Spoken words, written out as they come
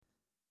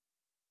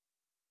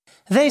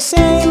They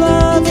say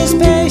love is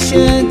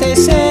patient, they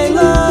say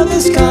love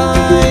is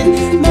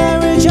kind.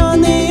 Marriage,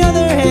 on the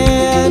other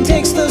hand,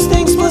 takes those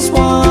things plus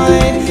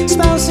wine.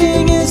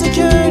 Spousing is a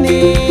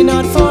journey,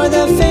 not for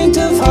the faint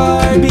of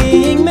heart.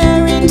 Being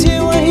married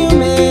to a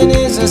human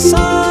is a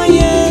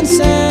science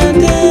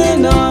and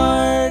an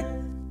art.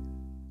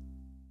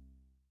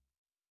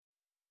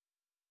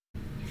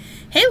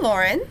 Hey,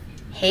 Lauren.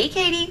 Hey,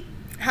 Katie.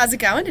 How's it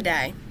going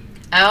today?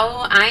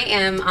 Oh, I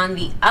am on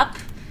the up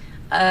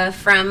I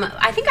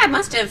think I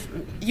must have...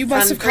 You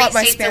must have caught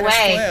my Spanish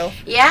flu.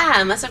 Yeah,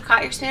 I must have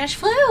caught your Spanish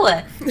flu.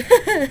 I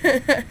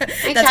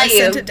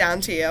sent it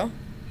down to you.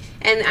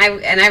 And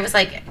I was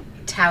like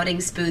touting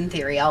spoon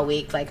theory all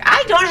week. Like,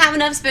 I don't have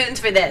enough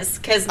spoons for this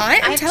because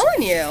I'm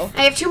telling you,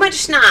 I have too much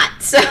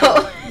snot. So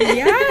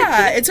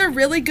yeah, it's a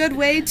really good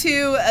way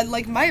to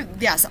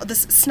the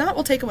snot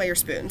will take away your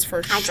spoons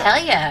for sure. I tell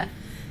you.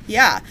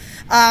 Yeah.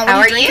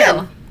 How are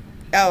you?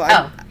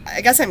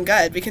 I guess I'm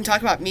good. We can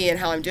talk about me and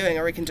how I'm doing,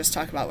 or we can just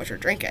talk about what you're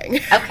drinking.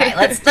 Okay,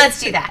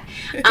 let's do that.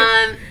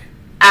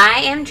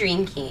 I am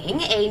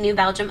drinking a New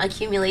Belgium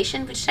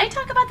accumulation. But should I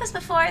talk about this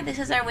before? This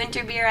is our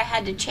winter beer I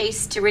had to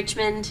chase to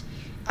Richmond.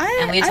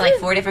 And we went to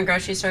 4 different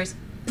grocery stores.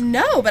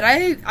 No, but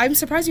I'm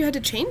surprised you had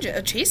to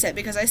chase it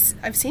because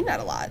I've seen that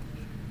a lot.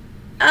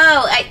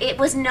 Oh, it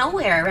was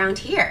nowhere around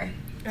here.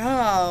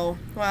 Oh,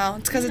 well,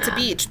 it's because it's a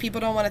beach.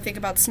 People don't want to think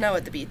about snow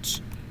at the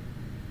beach.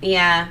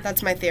 Yeah.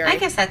 That's my theory. I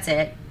guess that's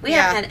it. We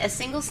haven't had a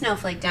single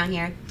snowflake down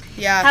here.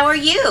 Yeah. How are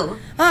you?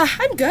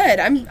 I'm good.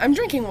 I'm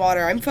drinking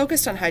water. I'm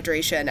focused on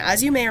hydration.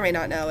 As you may or may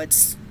not know,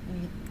 it's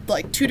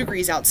like 2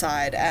 degrees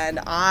outside, and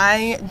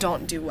I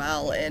don't do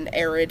well in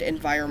arid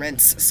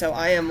environments. So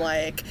I am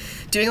like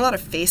doing a lot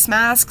of face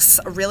masks,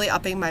 really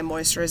upping my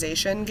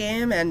moisturization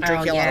game, and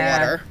drinking a lot of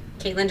water.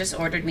 Caitlin just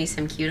ordered me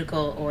some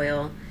cuticle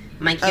oil.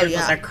 My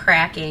cuticles are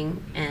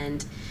cracking,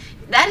 and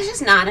that is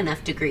just not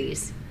enough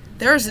degrees.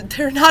 There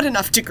are not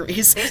enough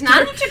degrees. There's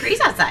not enough degrees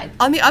outside.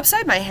 On the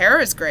upside, my hair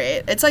is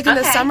great. It's like in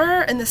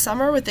the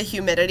summer with the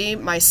humidity,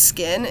 my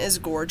skin is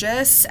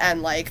gorgeous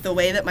and like the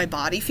way that my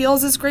body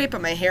feels is great,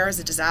 but my hair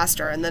is a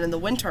disaster. And then in the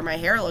winter, my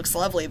hair looks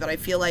lovely, but I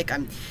feel like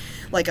I'm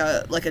like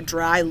a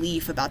dry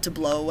leaf about to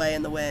blow away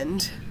in the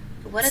wind.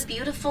 What a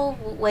beautiful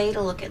way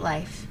to look at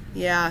life.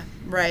 Yeah,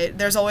 right.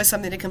 There's always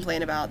something to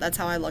complain about. That's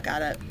how I look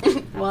at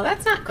it. Well,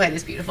 that's not quite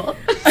as beautiful.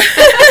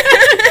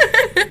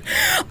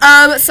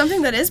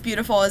 Something that is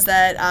beautiful is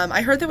that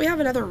I heard that we have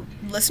another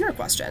listener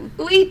question.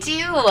 We do.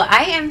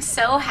 I am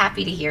so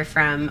happy to hear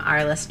from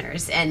our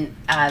listeners, and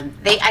I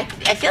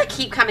feel like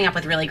keep coming up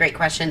with really great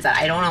questions that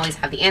I don't always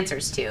have the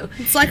answers to.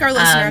 It's like our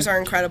listeners are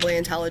incredibly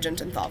intelligent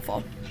and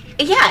thoughtful.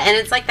 Yeah, and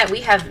it's like that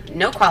we have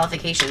no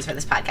qualifications for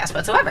this podcast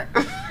whatsoever.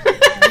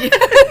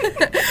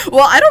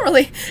 Well,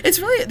 it's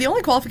really, the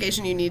only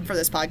qualification you need for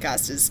this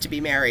podcast is to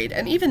be married.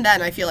 And even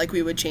then, I feel like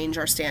we would change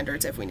our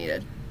standards if we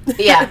needed.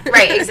 Yeah,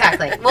 right,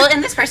 exactly. Well,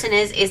 and this person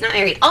is not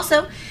married.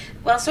 Also,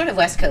 well, sort of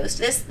West Coast.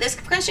 This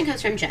question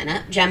comes from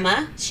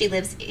Gemma. She's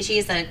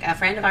a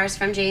friend of ours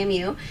from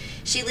JMU.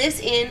 She lives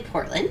in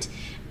Portland,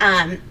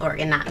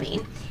 Oregon, not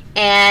Maine.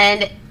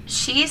 And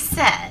she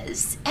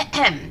says,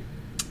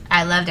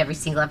 I loved every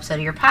single episode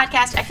of your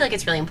podcast. I feel like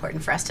it's really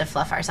important for us to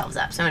fluff ourselves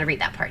up, so I'm going to read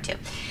that part too.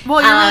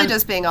 Well, you're really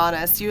just being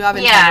honest. You have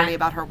integrity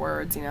about her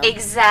words, you know.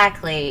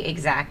 Exactly.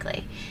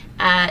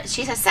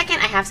 She says, second,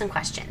 I have some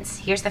questions.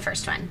 Here's the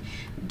first one.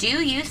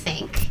 Do you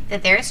think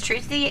that there is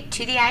truth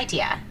to the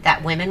idea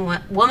that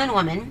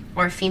woman,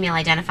 or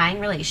female-identifying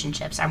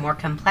relationships are more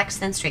complex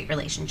than straight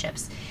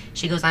relationships?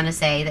 She goes on to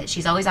say that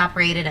she's always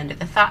operated under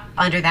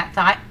that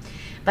thought,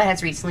 but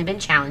has recently been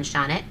challenged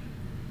on it.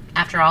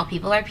 After all,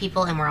 people are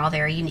people, and we're all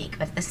very unique,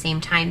 but at the same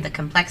time, the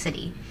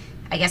complexity.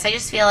 I guess I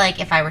just feel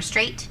like if I were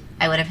straight,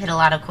 I would have hit a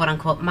lot of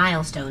quote-unquote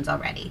milestones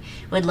already.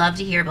 Would love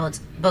to hear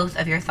both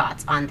of your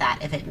thoughts on that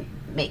if it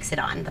makes it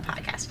on the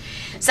podcast.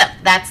 So,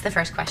 that's the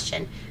first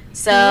question.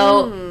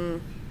 So,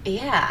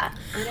 yeah,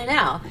 I don't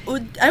know.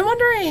 I'm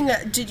wondering,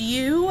 did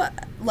you,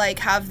 like,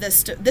 have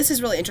this... This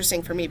is really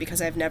interesting for me because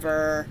I've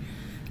never...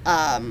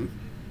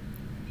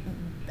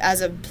 as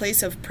a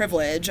place of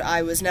privilege,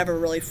 I was never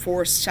really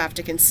forced to have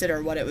to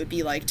consider what it would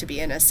be like to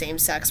be in a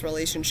same-sex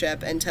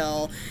relationship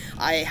until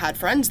I had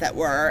friends that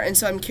were. And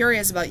so I'm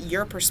curious about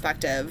your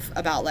perspective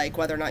about, like,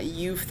 whether or not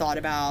you've thought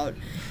about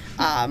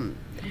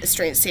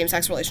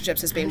same-sex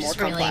relationships as being more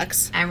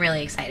complex. I'm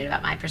really excited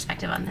about my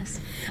perspective on this.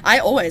 I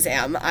always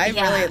am.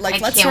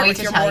 Let's start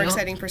with your more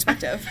exciting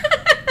perspective.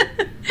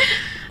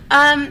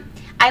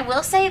 I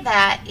will say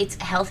that it's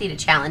healthy to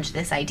challenge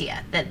this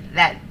idea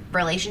that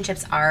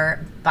relationships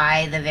are,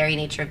 by the very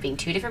nature of being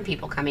 2 different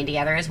people coming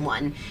together as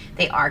one,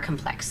 they are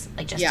complex,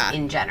 like just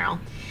in general.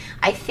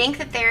 I think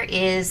that there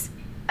is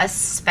a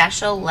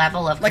special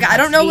level of complexity. I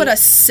don't know what a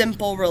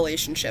simple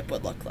relationship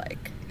would look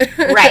like.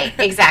 Right,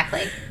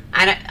 exactly.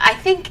 I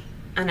think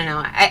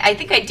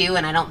I do,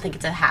 and I don't think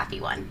it's a happy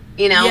one.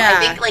 You know, I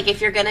think, like, if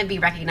you're going to be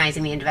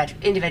recognizing the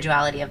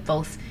individuality of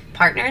both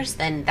partners,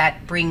 then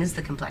that brings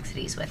the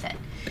complexities with it.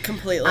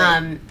 Completely.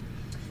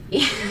 I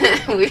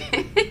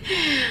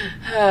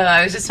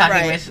was just talking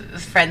Right.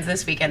 with friends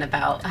this weekend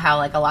about how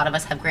like a lot of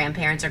us have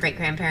grandparents or great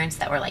grandparents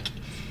that were like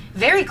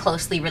very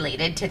closely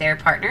related to their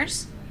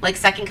partners, like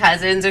second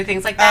cousins or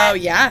things like that. Oh,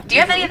 yeah. Do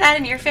you have any of that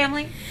in your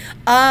family?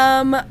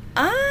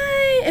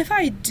 If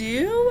I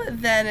do,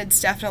 then it's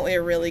definitely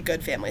a really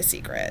good family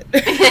secret.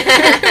 Which,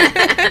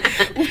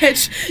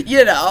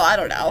 I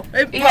don't know.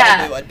 It probably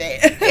Yeah. would be.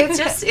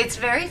 It's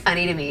very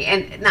funny to me,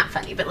 and not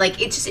funny, but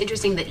like it's just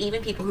interesting that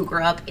even people who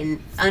grow up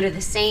under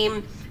the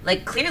same,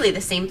 like clearly the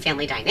same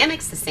family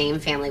dynamics, the same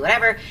family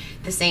whatever,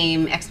 the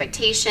same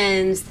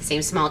expectations, the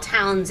same small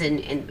towns, and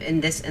in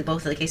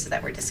both of the cases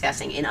that we're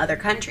discussing in other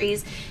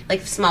countries,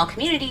 like small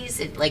communities,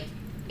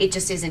 it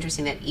just is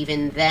interesting that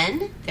even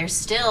then there's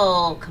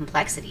still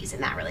complexities in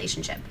that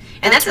relationship,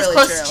 and that's really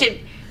as close true. to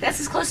that's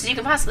as close as you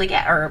can possibly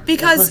get, or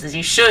Because- as close as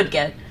you should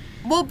get.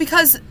 Well,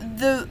 because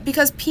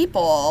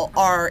people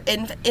are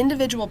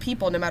individual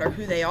people, no matter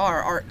who they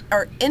are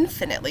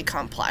infinitely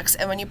complex,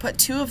 and when you put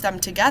two of them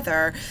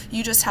together,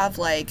 you just have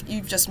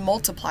you've just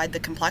multiplied the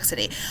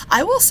complexity.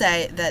 I will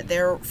say that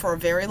for a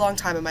very long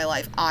time in my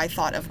life, I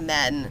thought of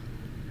men.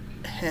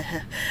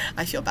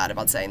 I feel bad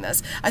about saying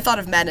this. I thought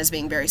of men as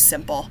being very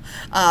simple,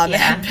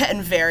 Yeah.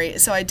 and very.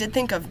 So I did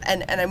think of,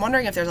 and I'm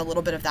wondering if there's a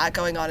little bit of that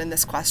going on in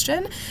this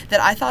question.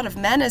 That I thought of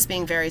men as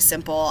being very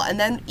simple, and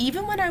then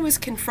even when I was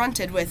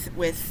confronted with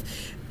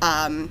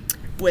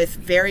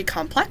very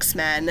complex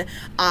men,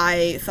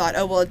 I thought,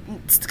 oh well,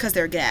 it's because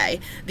they're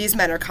gay. These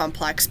men are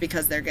complex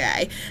because they're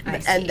gay, I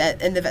see.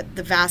 and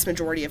the vast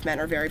majority of men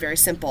are very, very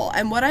simple.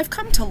 And what I've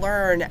come to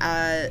learn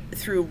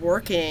through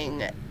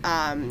working.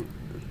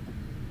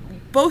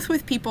 Both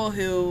with people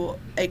who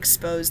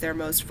expose their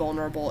most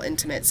vulnerable,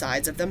 intimate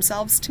sides of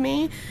themselves to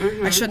me.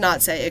 Mm-hmm. I should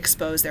not say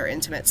expose their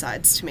intimate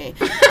sides to me.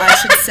 I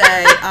should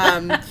say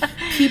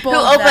people Who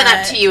open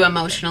that, up to you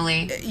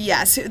emotionally.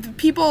 Yes,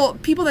 people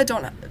that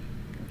don't,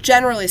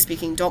 generally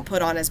speaking, don't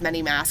put on as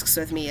many masks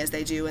with me as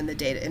they do in their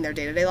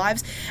day-to-day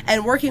lives.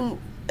 And working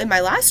in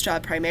my last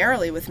job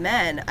primarily with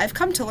men, I've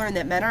come to learn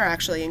that men are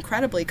actually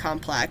incredibly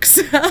complex.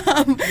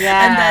 And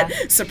that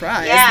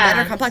men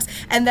are complex,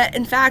 and that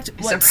in fact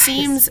what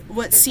seems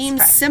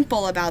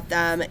simple about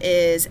them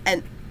is,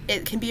 and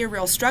it can be a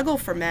real struggle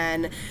for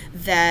men,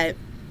 that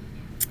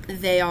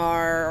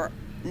they're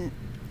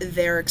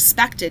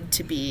expected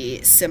to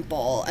be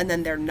simple and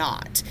then they're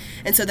not.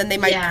 And so then they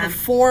might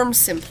perform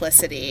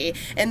simplicity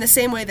in the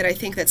same way that I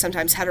think that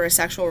sometimes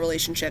heterosexual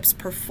relationships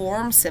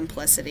perform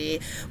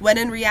simplicity, when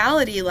in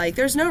reality,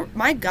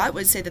 my gut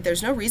would say that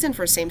there's no reason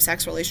for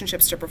same-sex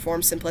relationships to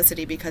perform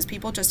simplicity, because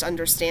people just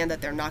understand that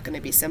they're not going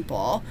to be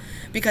simple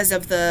because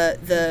of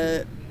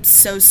the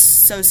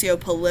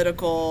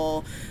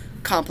socio-political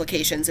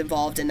complications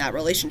involved in that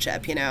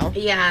relationship,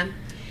 Yeah.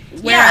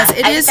 Whereas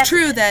it is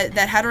true that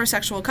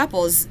heterosexual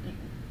couples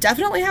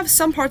definitely have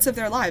some parts of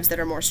their lives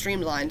that are more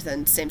streamlined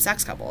than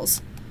same-sex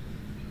couples.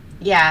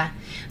 Yeah,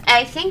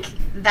 I think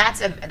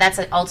that's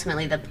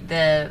ultimately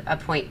a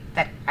point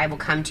that I will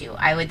come to.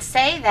 I would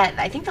say that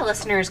I think the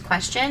listener's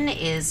question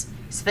is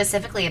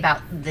specifically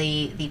about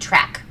the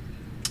track,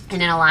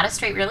 and in a lot of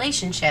straight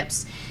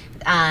relationships,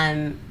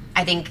 I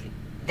think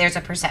there's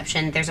a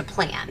perception, there's a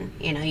plan.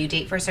 You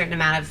date for a certain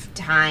amount of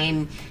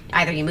time,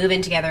 either you move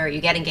in together or you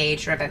get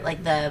engaged, or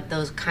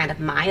those kind of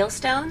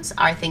milestones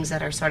are things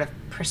that are sort of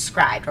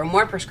prescribed, or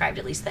more prescribed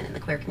at least than in the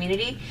queer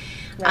community.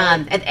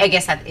 Right. I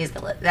guess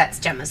that's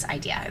Gemma's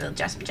idea,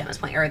 Gemma's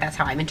point, or that's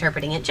how I'm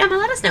interpreting it. Gemma,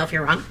 let us know if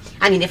you're wrong.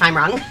 I mean, if I'm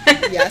wrong.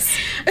 Yes.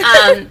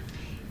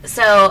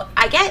 So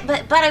I get,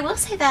 but I will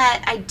say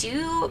that I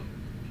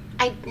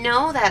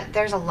know that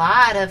there's a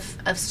lot of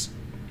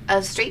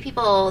straight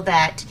people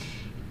that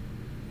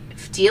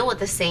deal with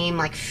the same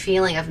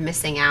feeling of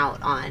missing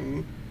out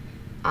on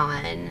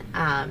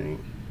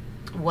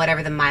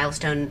whatever the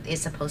milestone is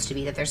supposed to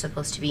be that they're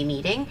supposed to be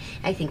meeting.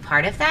 I think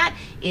part of that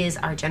is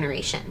our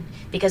generation,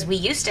 because we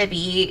used to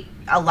be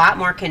a lot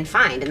more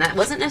confined, and that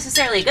wasn't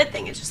necessarily a good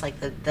thing. It's just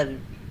the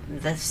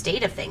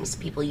state of things.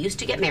 People used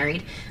to get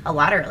married a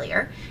lot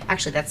earlier.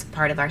 Actually, that's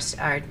part of our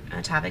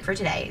topic for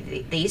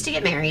today. They used to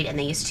get married, and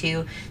they used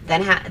to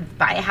then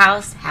buy a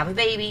house, have a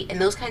baby, and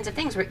those kinds of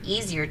things were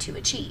easier to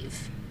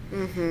achieve.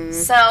 Mm-hmm.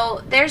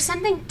 So there's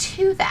something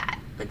to that.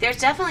 There's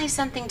definitely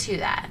something to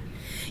that.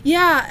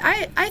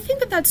 Yeah, I think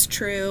that that's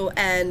true.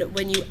 And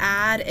when you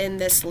add in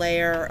this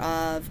layer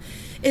of,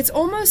 it's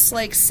almost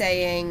like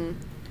saying,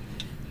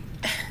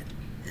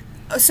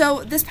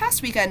 so this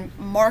past weekend,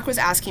 Mark was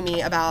asking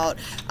me about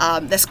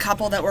this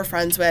couple that we're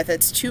friends with.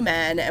 It's two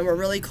men, and we're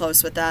really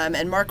close with them.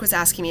 And Mark was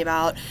asking me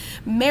about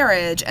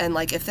marriage, and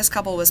if this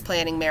couple was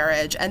planning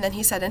marriage. And then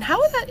he said, and how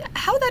would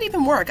that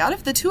even work? Out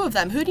of the two of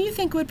them, who do you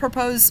think would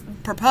propose?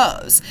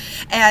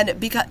 And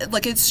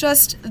because it's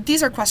just,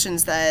 these are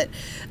questions that,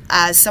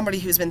 as somebody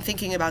who's been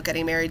thinking about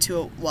getting married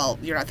to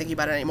you're not thinking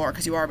about it anymore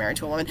because you are married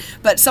to a woman,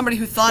 but somebody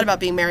who thought about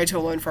being married to a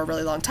woman for a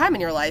really long time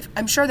in your life,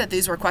 I'm sure that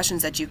these were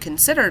questions that you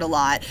considered a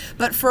lot.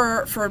 But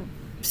for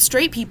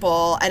straight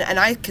people, and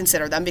I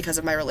consider them because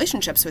of my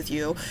relationships with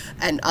you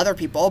and other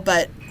people,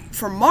 but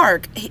for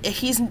Mark,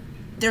 he's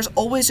there's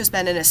always just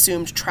been an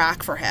assumed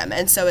track for him.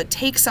 And so it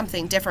takes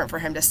something different for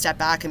him to step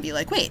back and be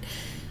like, wait,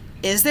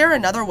 is there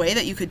another way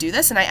that you could do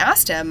this? And I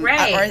asked him,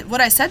 or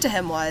what I said to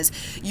him was,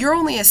 you're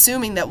only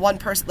assuming that one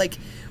person, like,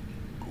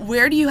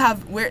 where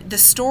the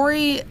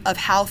story of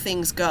how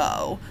things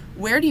go,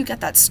 where do you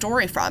get that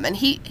story from? And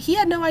he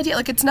had no idea.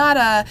 Like, it's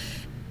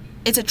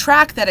a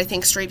track that I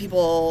think straight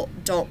people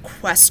don't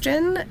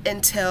question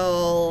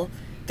until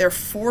they're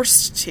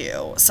forced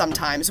to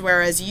sometimes,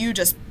 whereas you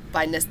just,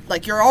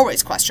 you're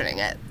always questioning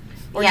it.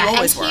 Or you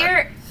always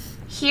were.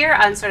 Here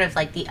on sort of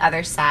like the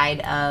other side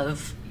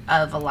of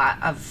a lot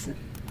of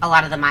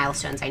the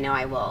milestones I know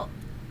I will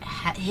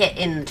hit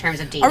in terms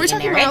of dating and marriage. Are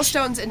we talking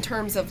milestones in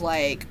terms of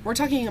like, we're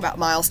talking about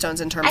milestones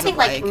in terms of I think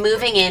like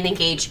moving in,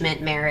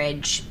 engagement,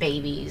 marriage,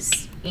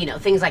 babies,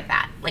 things like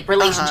that. Like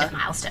relationship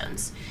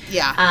milestones.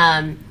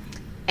 Yeah.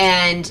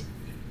 And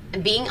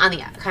being on the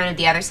kind of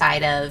the other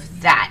side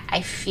of that,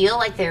 I feel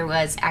like there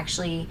was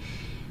actually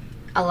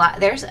a lot,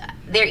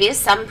 there is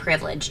some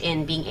privilege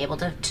in being able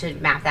to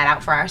map that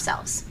out for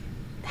ourselves.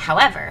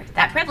 However,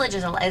 that privilege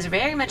is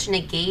very much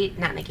not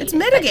negated. It's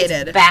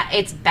mitigated.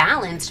 It's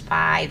balanced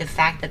by the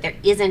fact that there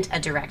isn't a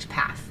direct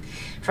path.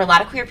 For a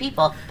lot of queer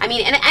people, I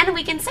mean, and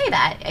we can say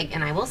that,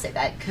 and I will say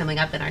that coming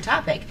up in our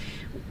topic,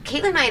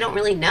 Caitlin and I don't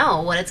really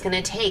know what it's going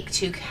to take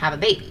to have a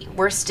baby.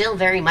 We're still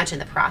very much in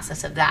the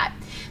process of that.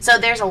 So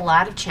there's a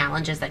lot of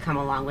challenges that come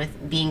along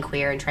with being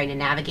queer and trying to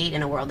navigate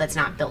in a world that's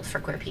not built for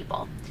queer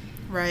people.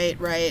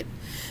 Right.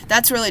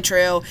 That's really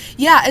true.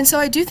 Yeah, and so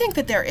I do think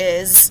that there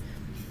is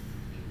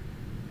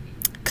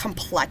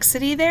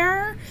complexity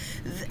there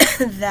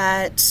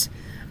that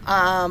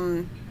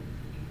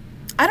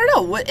I don't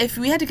know, if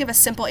we had to give a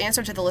simple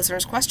answer to the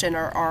listener's question,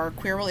 are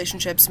queer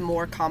relationships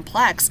more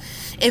complex?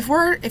 If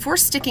we're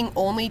sticking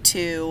only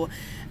to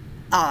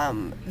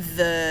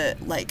the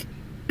like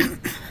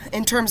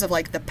in terms of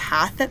like the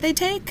path that they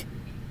take,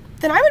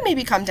 then I would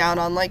maybe come down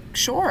on like,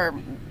 sure,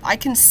 I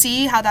can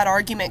see how that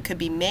argument could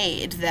be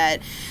made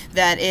that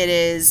it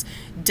is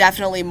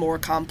definitely more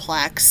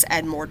complex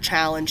and more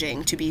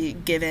challenging to be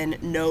given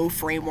no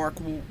framework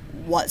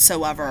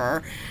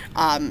whatsoever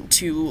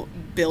to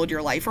build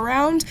your life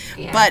around.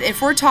 Yeah. But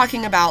if we're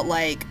talking about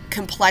like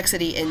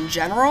complexity in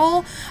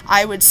general,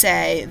 I would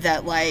say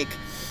that like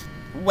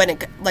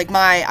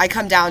I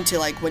come down to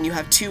like when you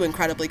have two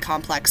incredibly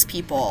complex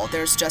people,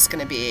 there's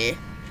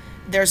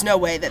no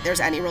way that there's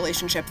any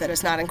relationship that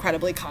is not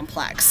incredibly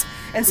complex.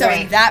 And so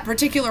in that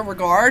particular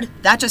regard,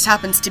 that just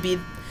happens to be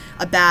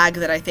a bag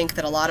that I think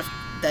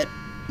that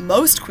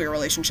most queer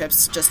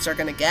relationships just are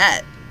going to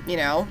get.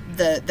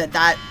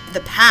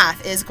 The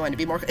path is going to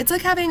be more. It's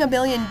like having a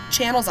million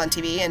channels on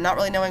TV and not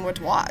really knowing what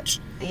to watch.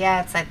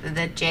 Yeah, it's like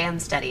the jam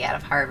study out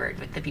of Harvard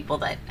with the people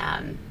that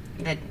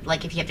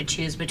like if you have to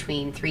choose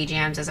between 3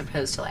 jams as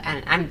opposed to,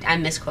 and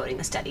I'm misquoting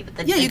the study,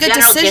 but you get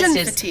general decision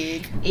gist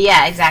fatigue.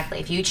 Yeah, exactly.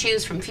 If you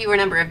choose from fewer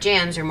number of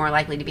jams, you're more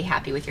likely to be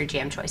happy with your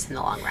jam choice in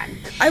the long run.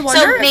 I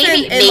wonder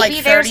if in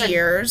like 30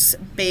 years,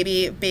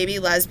 baby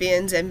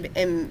lesbians and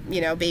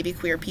baby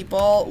queer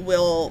people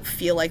will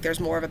feel like there's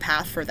more of a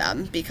path for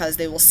them because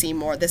they will see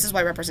more. This is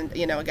why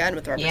again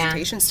with the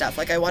representation stuff.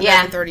 Like I wonder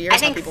if in 30 years I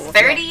think how people will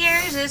 30 feel.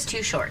 years is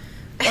too short.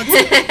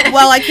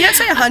 Well, I can't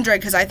say 100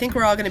 because I think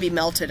we're all going to be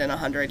melted in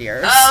 100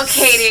 years. Oh,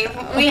 Katie,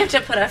 we have to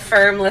put a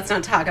firm let's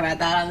not talk about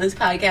that on this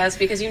podcast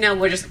because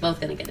we're just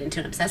both going to get into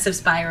an obsessive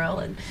spiral.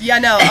 And yeah,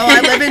 no. Oh, I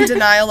live in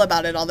denial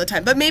about it all the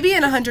time. But maybe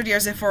in 100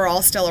 years, if we're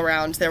all still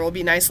around, there will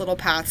be nice little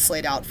paths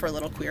laid out for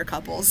little queer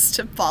couples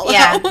to follow.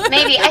 Yeah,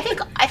 maybe. I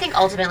think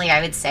ultimately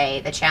I would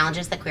say the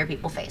challenges that queer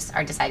people face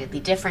are decidedly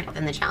different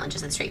than the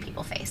challenges that straight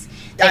people face.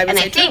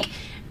 I think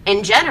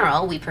in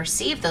general, we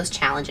perceive those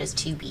challenges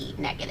to be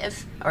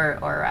negative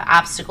or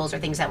obstacles or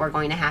things that we're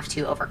going to have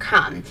to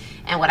overcome.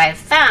 And what I've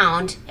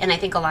found, and I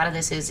think a lot of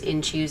this is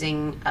in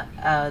choosing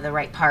the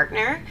right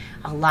partner,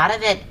 a lot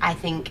of it, I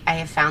think I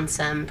have found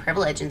some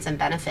privilege and some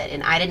benefit.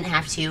 And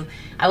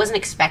I wasn't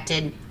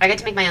expected, I got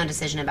to make my own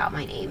decision about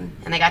my name.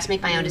 And I got to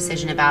make my own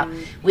decision about,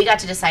 we got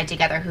to decide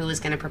together who was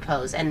going to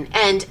propose. And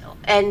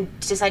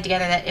decide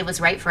together that it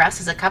was right for us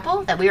as a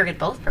couple, that we were going to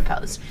both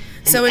propose.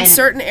 So in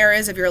certain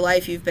areas of your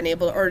life, you've been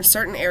able, or in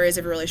certain areas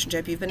of your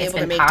relationship, you've been able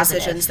to make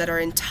decisions that are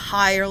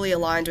entirely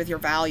aligned with your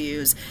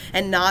values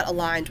and not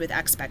aligned with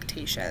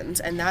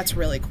expectations, and that's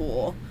really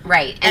cool.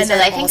 Right, and so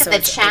I think that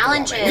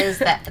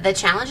the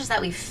challenges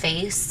that we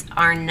face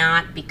are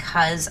not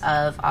because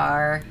of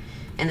our,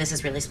 and this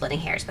is really splitting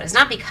hairs, but it's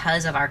not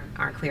because of our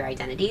queer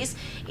identities.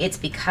 It's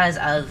because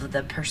of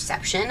the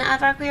perception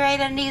of our queer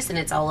identities, and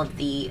it's all of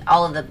the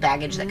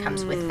baggage that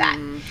comes with that.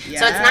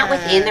 Yes. So it's not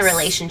within the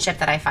relationship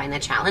that I find the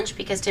challenge,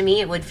 because to me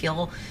it would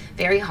feel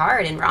very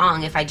hard and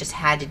wrong if I just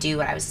had to do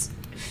what I was,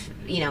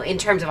 in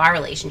terms of our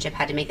relationship,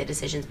 had to make the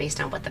decisions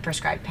based on what the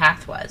prescribed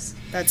path was.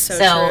 That's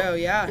so true,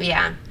 yeah.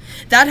 Yeah.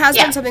 That has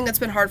been something that's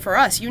been hard for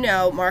us.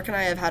 Mark and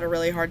I have had a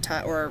really hard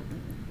time, or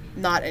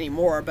not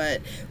anymore,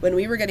 but when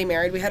we were getting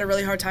married, we had a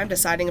really hard time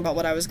deciding about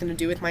what I was going to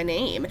do with my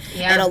name.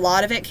 Yeah. And a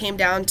lot of it came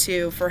down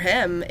to, for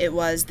him, it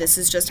was, this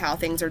is just how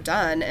things are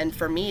done. And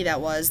for me,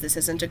 that was, this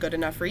isn't a good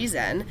enough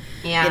reason.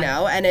 Yeah. You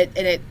know, and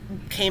it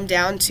came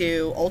down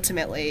to,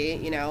 ultimately,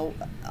 you know,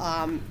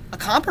 a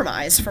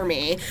compromise for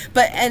me.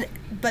 But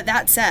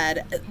that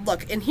said,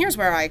 look, and here's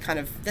where I kind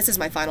of, this is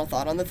my final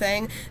thought on the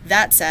thing.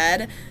 That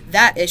said,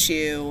 that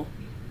issue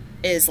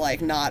is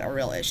like not a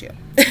real issue,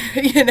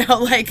 you know,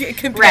 like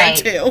compared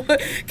to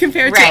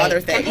other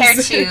things. Compared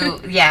to,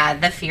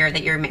 the fear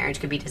that your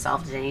marriage could be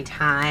dissolved at any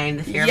time,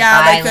 the fear of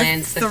like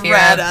violence, the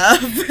threat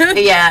of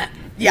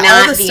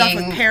all the stuff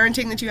with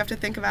parenting that you have to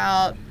think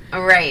about.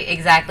 Right,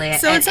 exactly.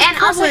 So it's a and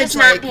also privilege, just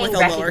not like, being with a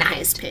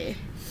recognized. lowercase p.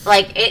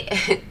 Like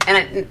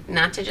it,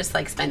 not to just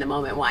like spend a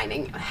moment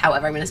whining.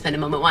 However, I'm going to spend a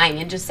moment whining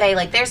and just say,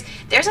 like, there's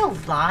a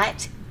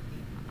lot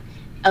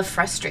of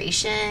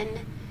frustration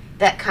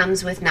that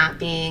comes with not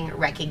being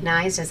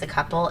recognized as a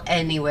couple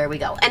anywhere we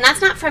go. And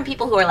that's not from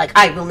people who are like,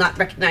 I will not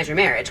recognize your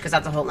marriage, because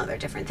that's a whole other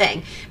different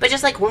thing. But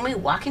just like when we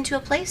walk into a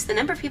place, the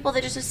number of people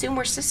that just assume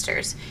we're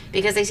sisters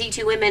because they see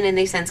two women and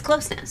they sense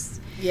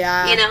closeness.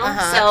 Yeah. You know?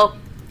 So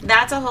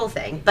that's a whole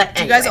thing. But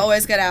Do you guys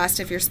always get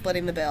asked if you're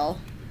splitting the bill?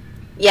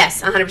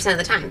 Yes, 100% of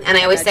the time. And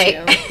I always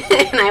say,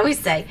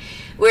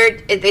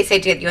 they say,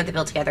 do you want the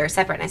bill together or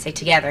separate? And I say,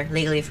 together,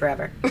 legally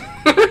forever.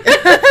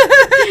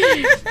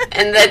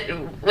 And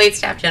the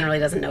waitstaff generally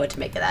doesn't know what to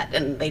make of that,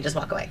 and they just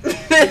walk away.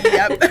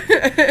 Yep.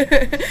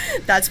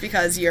 That's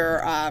because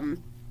your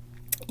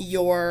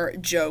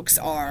jokes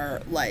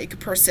are like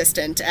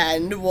persistent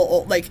and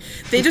will like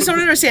they just don't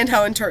understand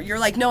how you're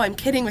like, no, I'm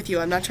kidding with you.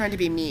 I'm not trying to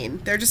be mean.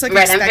 They're just like,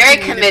 right. I'm very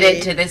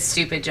committed to this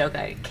stupid joke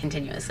I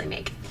continuously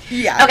make.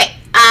 Yeah. Okay.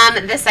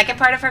 The second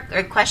part of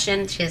her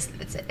question, it's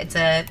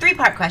a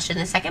 3-part question.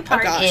 The second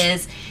part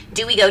is,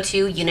 do we go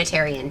to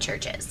Unitarian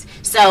churches?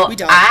 So we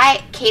don't.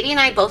 Katie and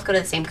I both go to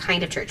the same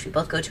kind of church. We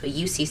both go to a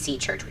UCC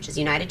church, which is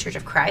United Church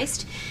of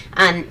Christ.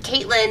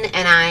 Caitlin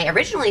and I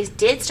originally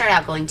did start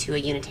out going to a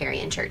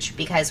Unitarian church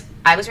because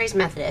I was raised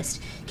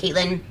Methodist.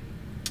 Caitlin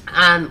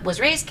was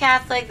raised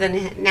Catholic,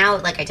 then now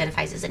like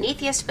identifies as an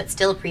atheist, but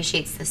still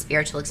appreciates the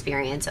spiritual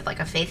experience of like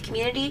a faith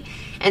community.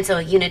 And so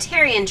a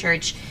Unitarian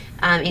church,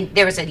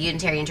 there was a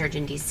Unitarian church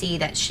in DC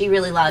that she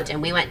really loved,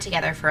 and we went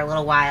together for a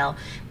little while.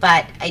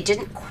 But I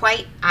didn't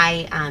quite.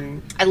 I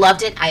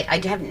loved it.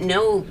 I have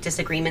no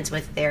disagreements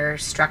with their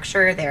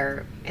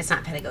structure. It's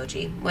not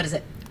pedagogy. What is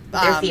it?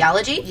 Their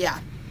theology. Yeah.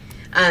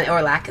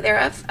 Or lack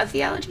thereof of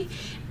theology.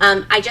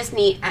 I just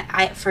need,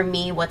 for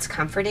me, what's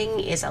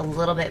comforting is a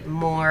little bit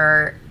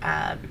more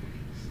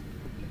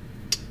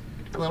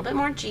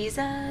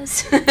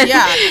Jesus.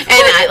 Yeah.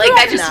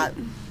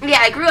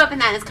 I grew up in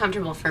that. It's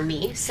comfortable for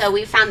me. So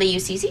we found the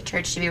UCC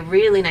church to be a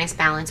really nice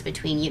balance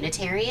between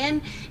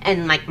Unitarian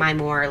and like my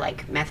more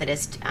like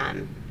Methodist,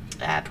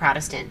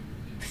 Protestant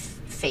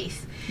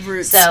faith.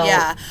 Roots. So,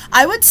 yeah.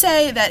 I would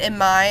say that in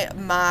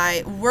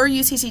we're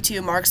UCC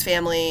too. Mark's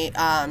family,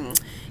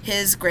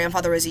 his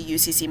grandfather was a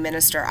UCC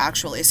minister,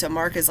 actually. So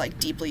Mark is like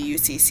deeply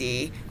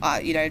UCC,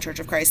 United Church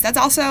of Christ. That's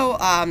also,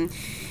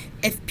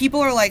 if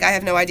people are like, I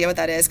have no idea what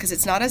that is because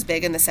it's not as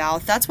big in the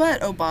South. That's what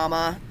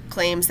Obama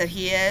claims that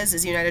he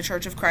is United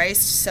Church of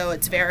Christ. So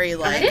it's very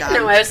like. I didn't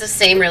know I was the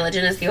same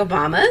religion as the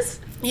Obamas.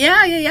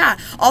 Yeah.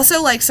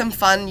 Also, like, some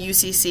fun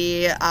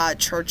UCC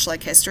church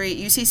like history.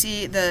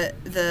 UCC,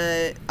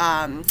 the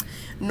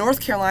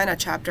North Carolina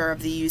chapter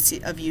of the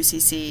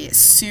UCC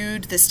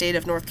sued the state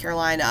of North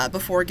Carolina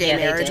before gay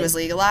marriage was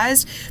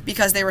legalized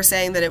because they were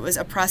saying that it was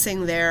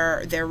oppressing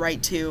their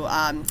right to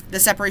the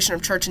separation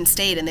of church and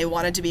state, and they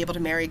wanted to be able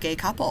to marry gay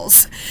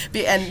couples.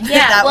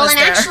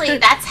 Actually,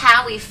 that's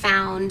how we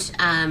found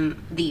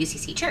the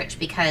UCC church,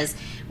 because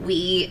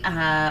we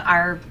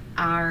our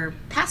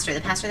pastor,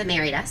 the pastor that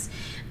married us,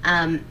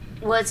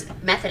 was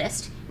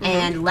Methodist.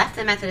 And left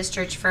the Methodist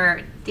church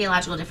for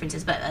theological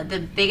differences, but the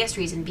biggest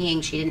reason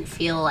being she didn't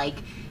feel like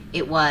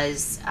it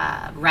was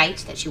right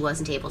that she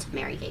wasn't able to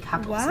marry gay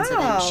couples. Wow. And so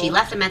then she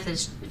left the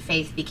Methodist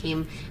faith,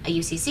 became a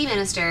UCC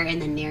minister,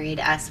 and then married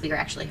us. We were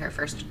actually her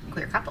first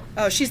queer couple.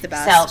 Oh, she's the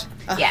best.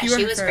 So,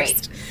 she was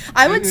great.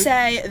 I would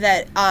say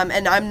that,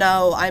 and I'm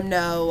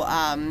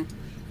no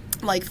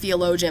like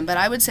theologian, but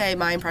I would say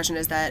my impression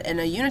is that in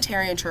a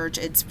Unitarian church,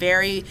 it's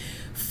very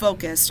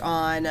focused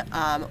on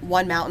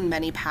one mountain,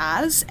 many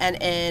paths,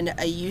 and in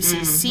a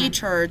UCC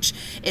church,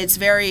 it's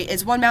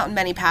one mountain,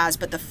 many paths,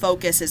 but the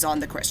focus is on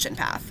the Christian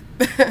path.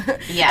 And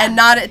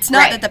it's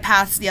not that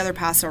the other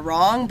paths are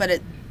wrong,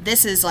 but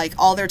this is like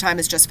all their time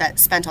is just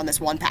spent on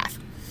this one path.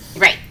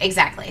 Right,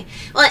 exactly.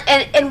 Well,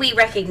 and we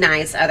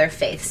recognize other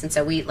faiths, and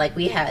so we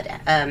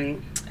had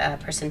a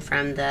person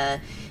from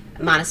the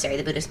monastery,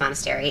 the Buddhist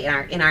monastery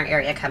in our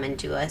area, come and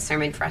do a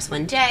sermon for us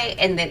one day,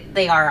 and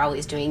they are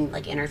always doing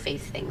like interfaith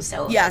things.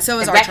 So so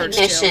is our church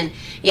too.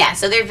 Yeah,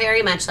 so they're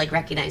very much like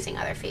recognizing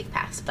other faith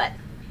paths, but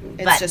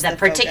just the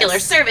particular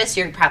service,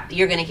 you're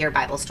going to hear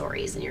Bible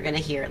stories, and you're going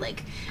to hear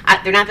like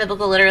they're not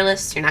biblical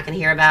literalists. You're not going to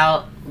hear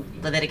about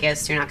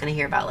Leviticus. You're not going to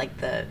hear about like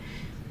the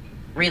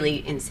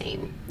really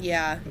insane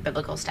Yeah.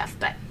 biblical stuff,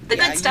 but the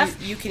Yeah, good stuff,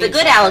 you can the eat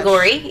good shellfish.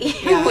 allegory,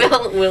 Yeah.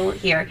 we'll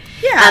hear.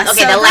 Yeah, Okay, so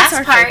the that's last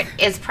our part thing.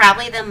 is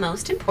probably the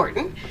most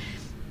important,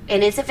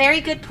 and it's a very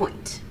good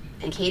point.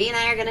 And Katie and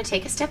I are going to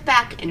take a step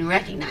back and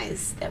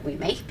recognize that we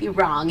may be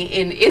wrong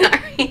in our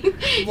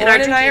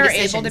Lauren and I are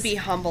drinking able to decisions. be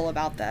humble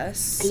about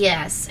this.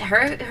 Yes,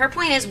 her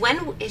point is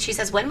she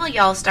says, when will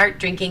y'all start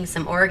drinking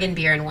some Oregon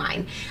beer and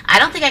wine? I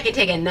don't think I can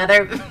take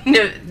another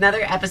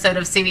episode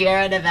of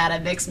Sierra Nevada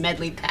mixed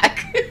medley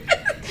pack.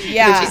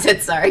 Yeah. And she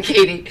said, sorry,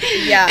 Katie.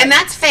 Yeah. And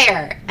that's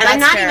fair. And I'm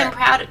That's not fair. even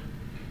proud.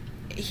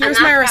 Here's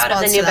I'm my not proud response of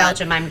the to New that.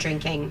 Belgium I'm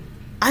drinking.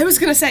 I was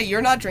gonna say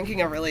you're not drinking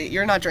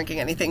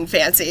anything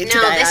fancy today.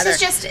 No, this either. is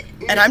just.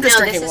 And I'm just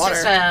drinking this water.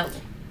 is just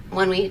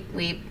one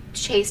we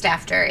chased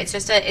after. It's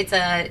just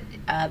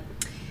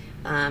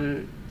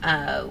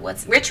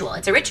what's ritual?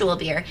 It's a ritual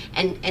beer,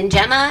 and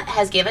Gemma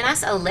has given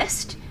us a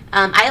list.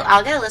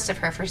 I'll get a list of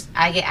her first.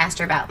 Asked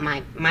her about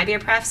my beer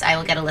prefs. I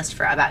will get a list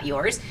about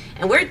yours,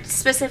 and we're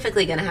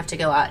specifically going to have to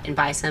go out and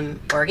buy some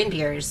Oregon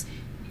beers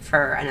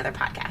for another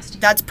podcast.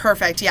 That's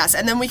perfect. Yes,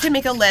 and then we can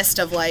make a list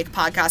of like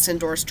podcast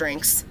endorsed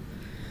drinks.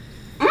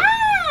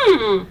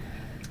 I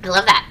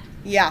love that.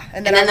 Yeah,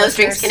 And then those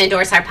drinks can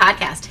endorse our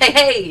podcast.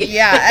 Hey.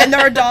 Yeah, and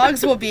our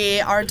dogs will be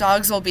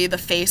the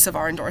face of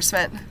our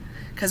endorsement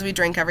because we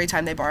drink every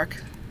time they bark.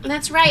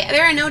 That's right.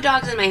 There are no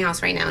dogs in my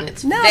house right now, and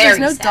it's No, very there's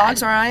no sad.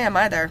 dogs where I am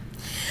either.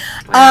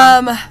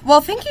 Wow. Well,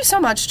 thank you so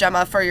much,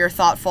 Gemma, for your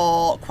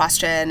thoughtful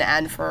question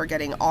and for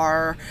getting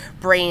our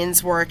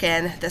brains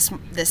working this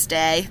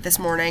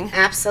morning.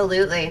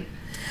 Absolutely.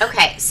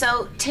 Okay,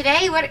 so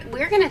today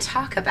we're going to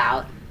talk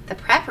about the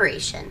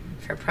preparation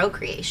for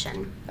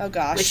procreation, Oh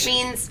gosh. which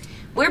means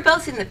we're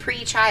both in the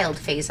pre-child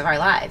phase of our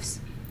lives.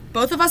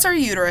 Both of us are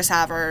uterus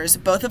havers.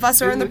 Both of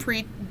us are in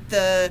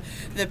Mm-hmm.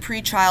 the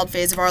pre-child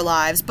phase of our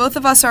lives. Both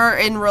of us are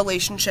in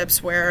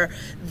relationships where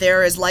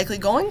there is likely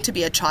going to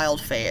be a child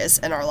phase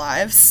in our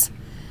lives.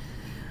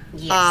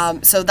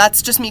 Yes. So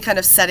that's just me kind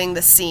of setting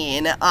the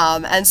scene.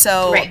 And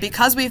so Right.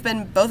 because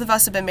both of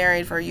us have been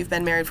married you've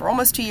been married for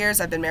almost 2 years.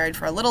 I've been married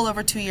for a little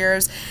over 2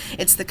 years.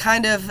 It's the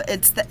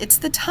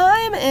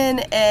time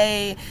in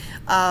a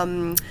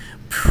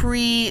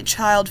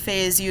pre-child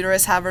phase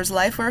uterus haver's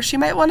life where she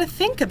might want to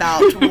think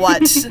about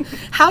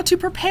how to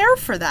prepare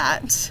for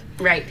that.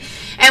 Right.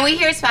 And we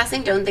here at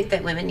Spousing don't think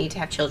that women need to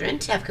have children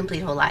to have complete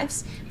whole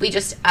lives. We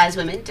just, as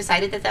women,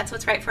 decided that that's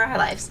what's right for our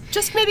lives.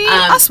 Just maybe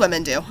us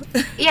women do.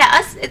 Yeah,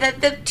 us,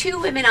 the two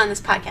women on this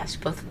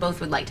podcast,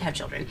 both would like to have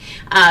children.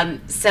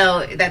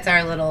 So that's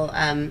our little,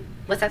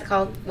 what's that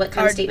called? What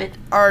kind of statement?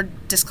 Our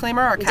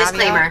disclaimer, our caveat.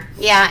 Disclaimer.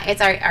 Yeah,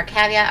 it's our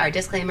caveat, our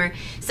disclaimer.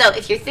 So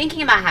if you're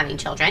thinking about having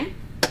children,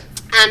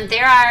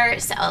 there are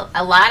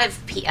a lot of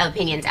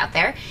opinions out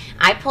there.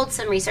 I pulled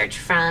some research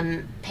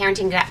from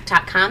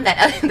parenting.com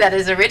that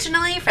is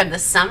originally from the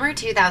summer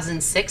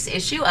 2006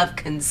 issue of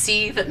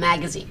Conceive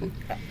magazine.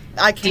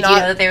 I Did you cannot.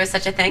 know that there was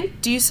such a thing?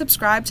 Do you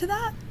subscribe to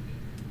that?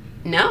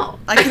 No.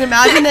 I can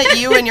imagine that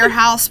you and your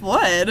house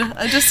would.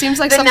 It just seems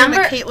like The something that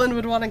number- Caitlin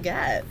would want to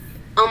get.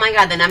 Oh my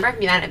God, the number of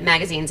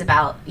magazines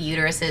about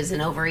uteruses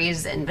and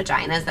ovaries and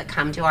vaginas that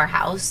come to our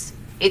house,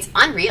 it's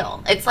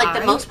unreal. It's like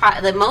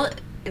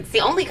it's the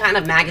only kind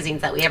of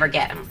magazines that we ever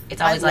get.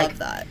 It's always I like, love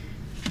that.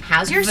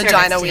 how's your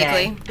Vagina cervix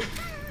today? Weekly.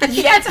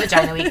 Yeah, it's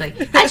Vagina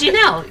Weekly. How'd you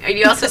know? Are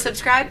you also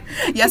subscribed?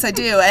 Yes, I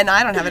do, and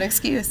I don't have an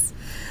excuse.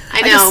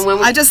 I know.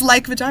 I just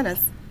like vaginas.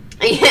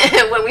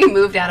 When we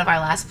moved out of our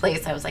last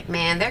place, I was like,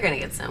 man, they're going to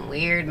get some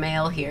weird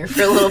mail here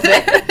for a little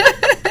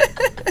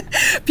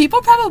bit.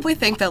 People probably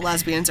think that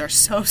lesbians are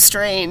so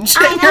strange.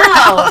 I at your know,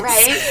 house.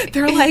 right?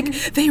 They're like,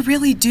 they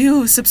really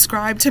do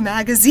subscribe to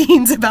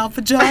magazines about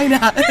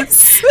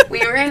vaginas. We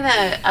were in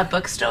a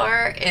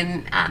bookstore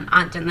in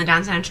the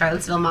downtown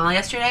Charlottesville Mall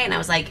yesterday, and I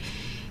was like,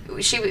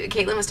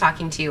 Caitlin was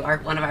talking to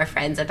one of our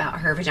friends about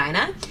her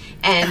vagina,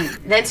 and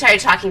then started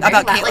talking very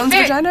About loud, Caitlin's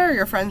vagina or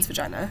your friend's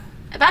vagina?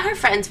 about her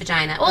friend's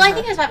vagina. Well, I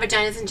think it was about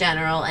vaginas in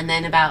general, and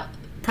then about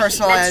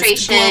Personalized,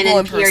 menstruation global and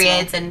and personal.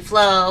 periods and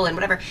flow and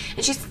whatever.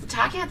 And she's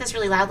talking about this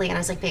really loudly, and I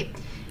was like, babe,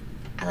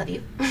 I love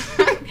you.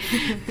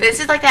 This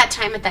is like that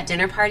time at that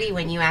dinner party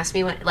when you asked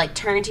me,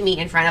 turned to me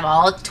in front of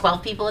all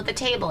 12 people at the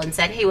table and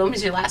said, hey, when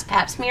was your last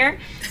pap smear?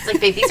 It's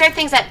like, babe, these are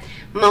things that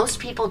most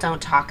people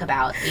don't talk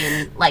about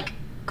in,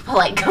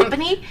 polite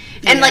company.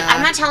 And, Yeah.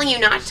 I'm not telling you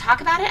not to talk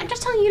about it. I'm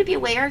just telling you to be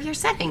aware of your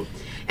setting.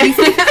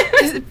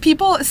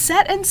 People,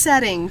 set and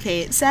setting,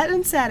 Kate. Set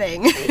and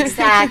setting.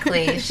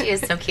 Exactly. She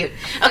is so cute.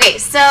 Okay,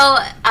 so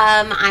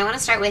I want to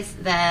start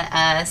with the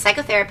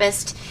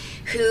psychotherapist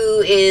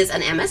who is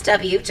an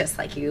MSW, just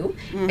like you.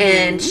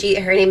 And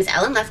her name is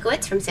Ellen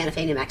Lefkowitz from Santa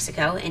Fe, New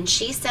Mexico. And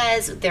she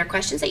says there are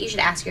questions that you should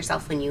ask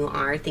yourself when you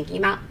are thinking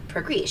about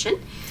procreation.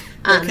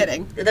 No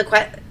kidding.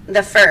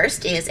 The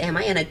first is, am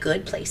I in a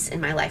good place in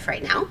my life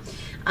right now?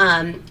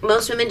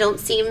 Most women don't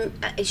seem,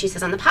 she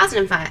says on the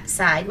positive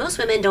side, most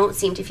women don't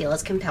seem to feel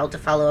as compelled to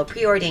follow a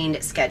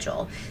preordained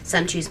schedule.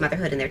 Some choose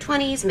motherhood in their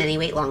 20s, many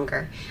wait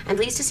longer. I'm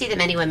pleased to see that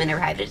many women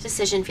arrive at a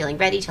decision feeling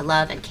ready to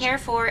love and care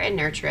for and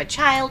nurture a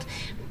child.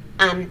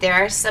 There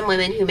are some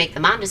women who make the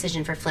mom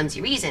decision for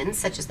flimsy reasons,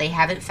 such as they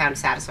haven't found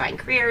satisfying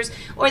careers,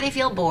 or they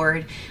feel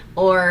bored,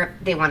 or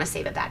they want to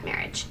save a bad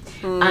marriage.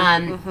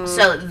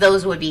 So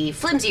those would be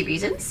flimsy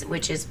reasons,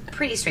 which is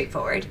pretty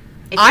straightforward.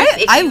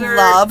 I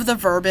love the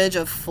verbiage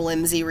of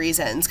flimsy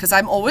reasons because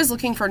I'm always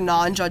looking for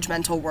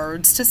non-judgmental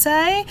words to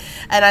say,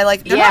 and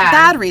they're not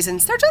bad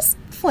reasons, they're just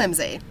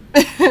flimsy.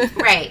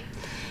 Right.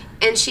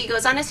 And she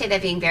goes on to say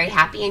that being very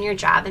happy in your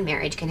job and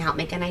marriage can help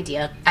make an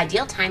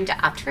ideal time to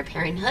opt for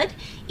parenthood,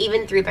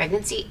 even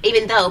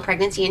though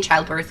pregnancy and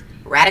childbirth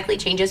radically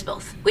changes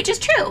both, which is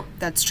true.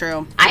 That's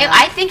true.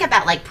 I think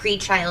about like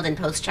pre-child and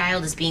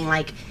post-child as being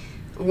like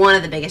one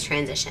of the biggest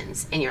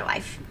transitions in your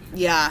life.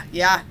 Yeah.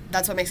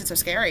 That's what makes it so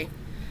scary.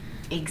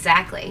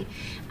 Exactly.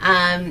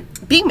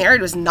 Being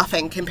married was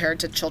nothing compared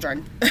to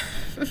children.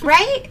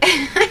 Right?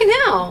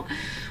 I know.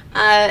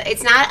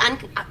 It's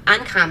not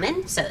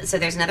uncommon. So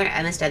there's another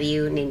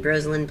MSW named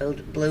Rosalind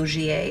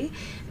Blogier,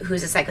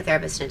 who's a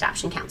psychotherapist and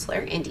adoption counselor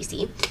in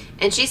DC.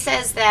 And she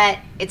says that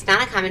it's not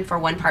uncommon for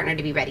one partner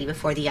to be ready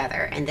before the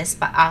other. And this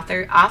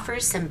author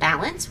offers some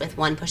balance with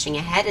one pushing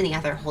ahead and the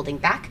other holding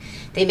back.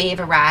 They may have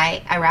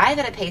arrive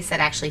at a pace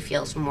that actually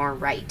feels more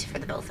right for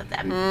the both of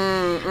them.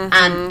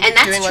 And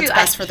that's doing true. What's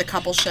best for the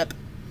coupleship.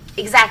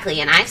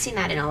 Exactly. And I've seen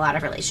that in a lot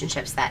of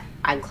relationships that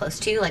I'm close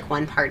to, like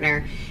one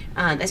partner,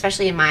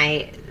 especially in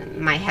my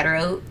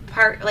hetero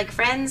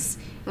friends.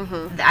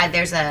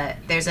 There's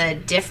a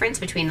difference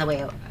between the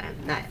way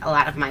a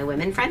lot of my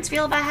women friends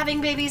feel about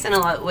having babies and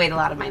the way a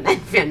lot of my men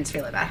friends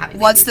feel about having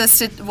babies.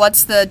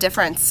 What's the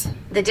difference?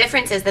 The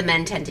difference is the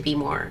men tend to be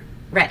more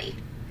ready.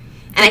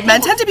 And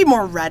men tend to be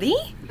more ready?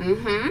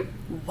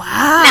 Mm-hmm.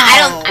 Wow.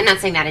 Now, I'm not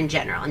saying that in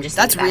general. I'm just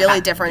saying that's really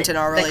different in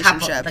our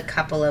relationship. The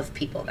couple of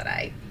people that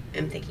I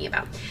am thinking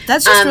about.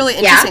 That's just really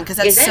interesting because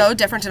that's so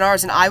different in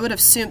ours. And I would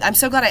assume, I'm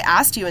so glad I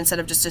asked you instead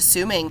of just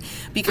assuming,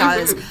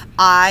 because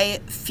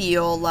I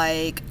feel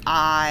like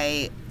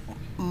I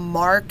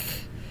mark,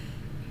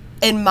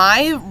 in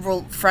my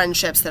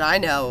friendships that I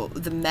know,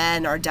 the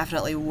men are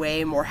definitely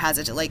way more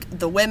hesitant. Like,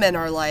 the women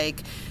are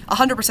like,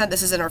 100%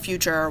 this is in our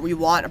future, we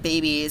want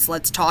babies,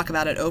 let's talk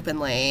about it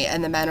openly.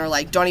 And the men are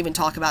like, don't even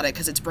talk about it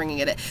because it's bringing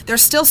it in.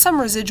 There's still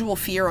some residual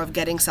fear of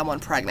getting someone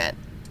pregnant.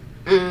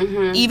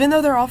 Even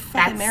though they're all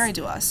fucking married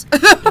to us.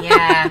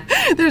 Yeah.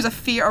 There's a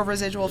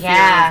residual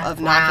fear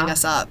of knocking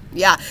us up.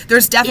 Yeah.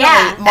 There's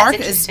definitely, Mark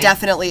is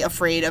definitely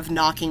afraid of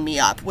knocking me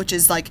up, which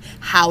is like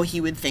how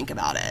he would think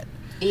about it.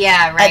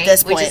 Yeah, right. At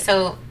this point. Which is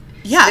so...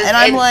 Yeah, and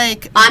I'm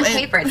like... On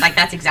paper, it's like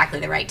that's exactly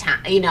the right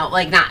time. You know,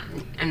 like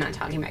I'm not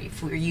talking about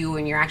for you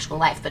in your actual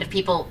life, but if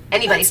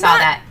anybody saw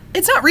that...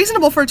 It's not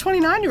reasonable for a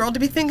 29-year-old to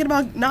be thinking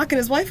about knocking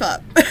his wife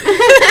up.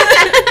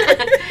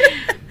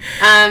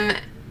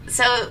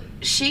 So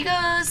she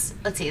goes,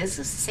 let's see, this is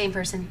the same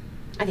person?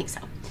 I think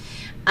so.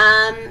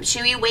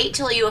 Should we wait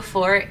till you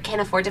can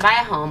afford to buy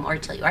a home or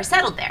till you are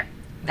settled there?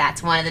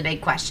 That's one of the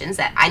big questions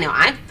that I know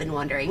I've been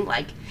wondering,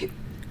 like...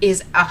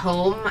 Is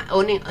home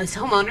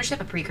ownership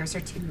a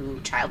precursor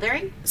to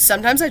childbearing?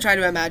 Sometimes I try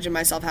to imagine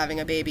myself having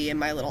a baby in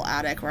my little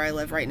attic where I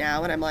live right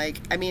now, and I'm like,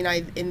 I mean,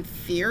 I in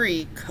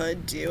theory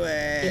could do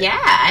it. Yeah,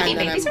 I mean,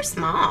 babies are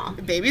small.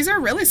 Babies are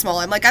really small.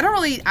 I'm like, I don't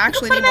really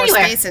actually need more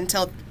space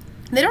until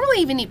they don't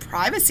really even need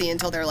privacy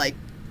until they're like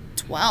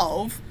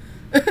 12.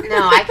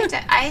 No,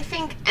 I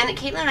think, and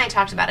Caitlin and I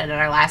talked about it at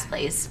our last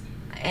place,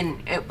 and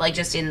like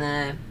just in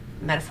the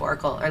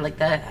metaphorical or like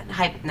the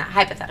not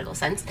hypothetical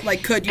sense.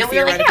 Like, could you? And we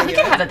were like, yeah, we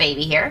could have a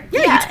baby here.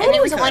 Yeah, totally and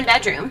it was could. a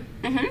 1-bedroom.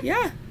 Mm-hmm.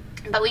 Yeah,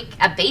 but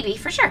a baby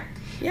for sure.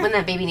 Yeah. When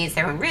that baby needs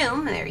their own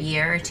room, they're a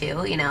year or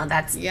two,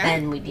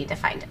 then we need to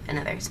find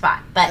another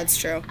spot. But that's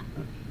true.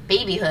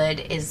 Babyhood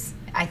is,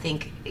 I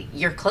think,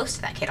 you're close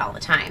to that kid all the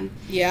time.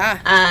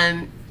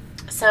 Yeah.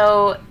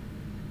 So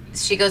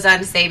she goes on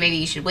to say maybe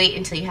you should wait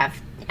until you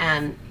have.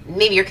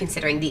 Maybe you're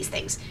considering these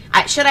things.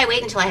 Should I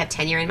wait until I have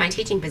tenure in my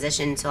teaching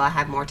position so I'll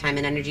have more time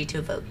and energy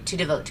to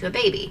devote to a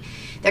baby?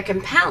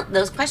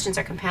 Those questions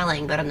are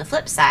compelling, but on the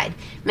flip side,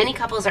 many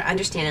couples are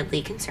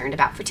understandably concerned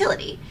about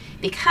fertility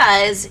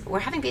because we're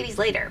having babies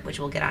later, which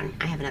we'll get on.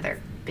 I have another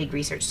big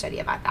research study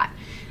about that.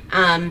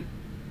 And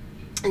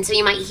so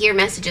you might hear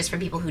messages from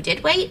people who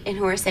did wait and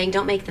who are saying,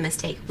 don't make the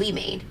mistake we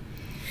made.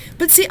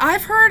 But see,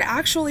 I've heard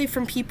actually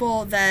from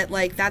people that,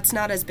 like, that's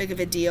not as big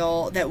of a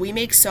deal, that we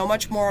make so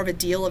much more of a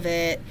deal of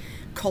it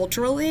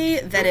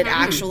culturally than it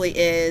actually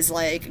is,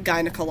 like,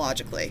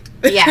 gynecologically.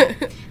 Yeah,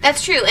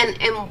 that's true.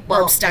 And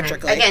well,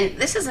 obstetrically. Again,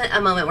 this is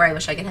a moment where I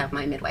wish I could have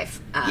my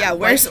midwife.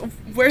 Where's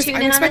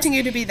I'm expecting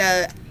you to be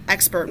the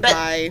expert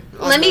by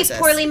osmosis. Let me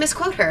poorly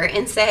misquote her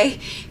and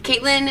say,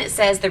 Caitlin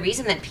says the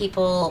reason that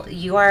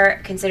you are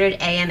considered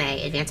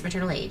AMA, advanced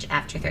maternal age,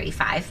 after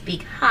 35,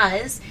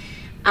 because...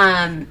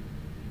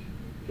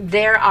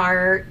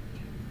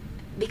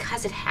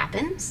 because it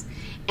happens,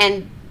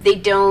 and the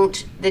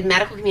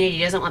medical community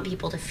doesn't want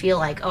people to feel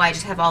like, oh, I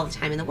just have all the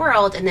time in the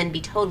world, and then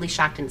be totally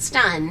shocked and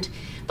stunned.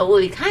 But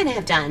what we kind of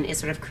have done is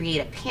sort of create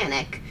a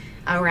panic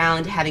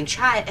around having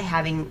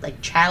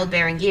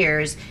childbearing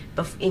years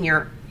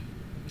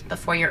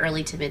before your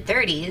early to mid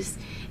 30s,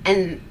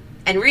 and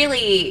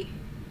really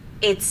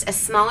it's a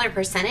smaller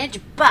percentage,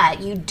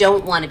 but you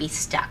don't want to be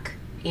stuck,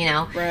 you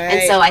know? Right.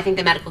 And so I think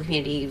the medical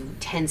community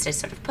tends to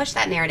sort of push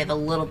that narrative a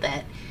little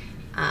bit,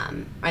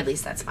 or at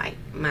least that's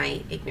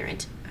my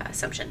ignorant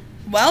assumption.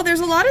 Well, there's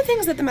a lot of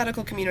things that the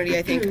medical community,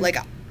 I think, like,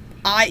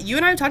 you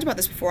and I have talked about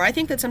this before. I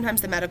think that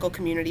sometimes the medical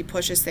community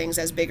pushes things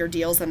as bigger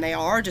deals than they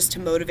are, just to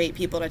motivate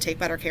people to take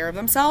better care of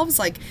themselves.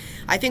 Like,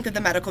 I think that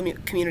the medical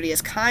community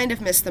has kind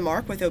of missed the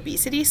mark with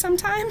obesity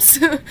sometimes,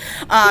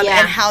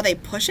 and how they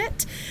push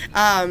it.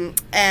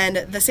 And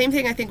the same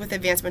thing I think with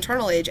advanced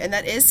maternal age, and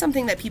that is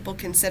something that people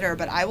consider.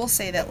 But I will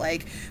say that,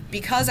 like,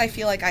 because I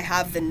feel like I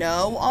have the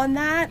no on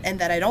that, and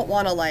that I don't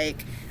want to,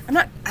 like,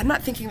 I'm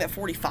not thinking that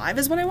 45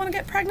 is when I want to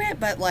get pregnant,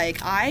 but,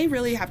 like, I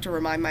really have to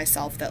remind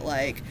myself that,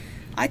 like,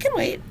 I can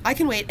wait.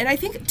 And I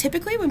think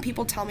typically when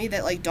people tell me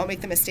that, like, don't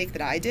make the mistake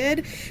that I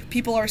did,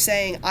 people are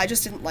saying, I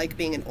just didn't like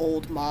being an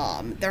old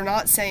mom. They're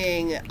not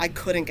saying I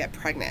couldn't get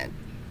pregnant.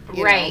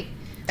 Right. Know?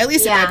 At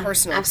least in my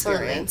personal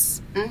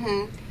experience.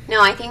 Mm-hmm.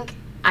 No,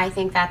 I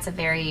think that's a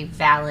very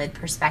valid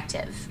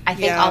perspective. I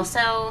think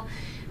also,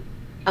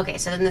 okay,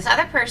 so then this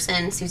other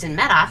person, Susan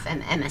Medoff,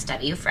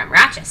 MSW from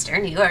Rochester,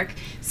 New York,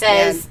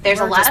 says there's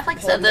a lot of,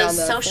 like,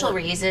 those social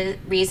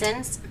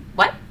reasons.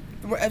 What?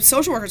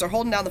 Social workers are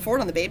holding down the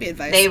fort on the baby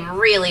advice. They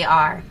really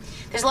are.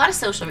 There's a lot of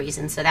social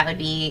reasons. So that would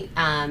be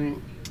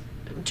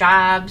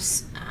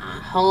jobs,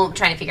 home,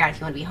 trying to figure out if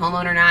you want to be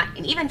homeowner or not,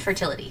 and even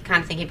fertility.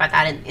 Kind of thinking about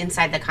that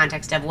inside the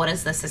context of what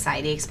does the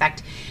society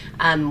expect?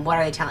 What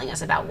are they telling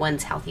us about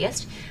one's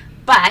healthiest?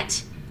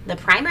 But the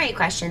primary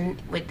question,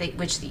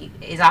 which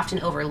is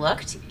often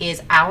overlooked,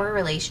 is our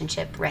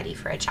relationship ready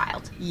for a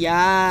child?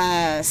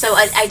 Yes. So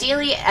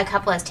ideally, a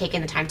couple has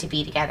taken the time to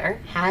be together,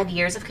 had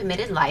years of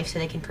committed life so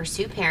they can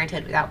pursue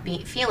parenthood without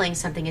feeling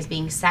something is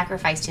being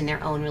sacrificed in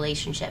their own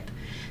relationship.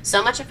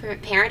 So much of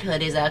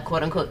parenthood is a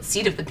quote-unquote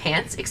seat of the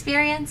pants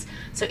experience,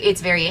 so it's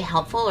very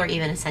helpful or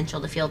even essential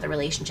to feel the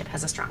relationship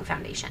has a strong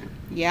foundation.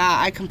 Yeah,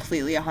 I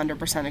completely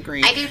 100%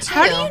 agree. I do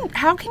too.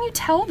 How can you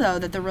tell, though,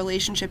 that the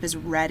relationship is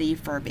ready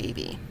for a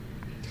baby?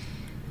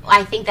 Well,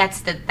 I think that's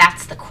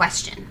the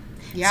question.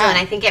 Yeah. So, and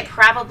I think it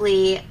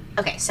probably,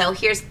 okay, so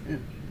here's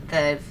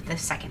the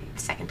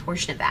second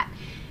portion of that.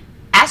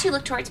 As you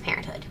look towards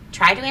parenthood,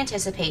 try to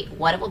anticipate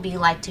what it will be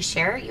like to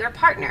share your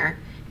partner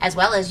as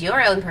well as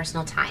your own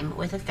personal time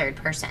with a third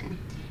person.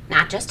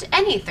 Not just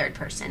any third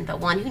person,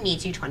 but one who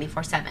needs you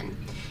 24/7.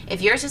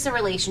 If yours is a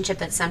relationship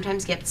that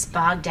sometimes gets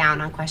bogged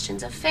down on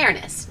questions of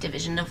fairness,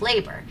 division of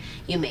labor,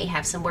 you may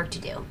have some work to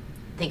do.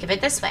 Think of it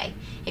this way.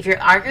 If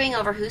you're arguing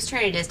over whose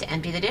turn it is to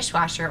empty the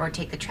dishwasher or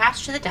take the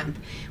trash to the dump,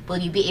 will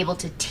you be able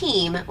to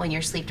team when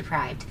you're sleep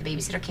deprived, the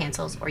babysitter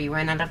cancels, or you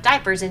run out of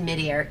diapers in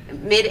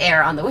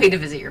mid-air on the way to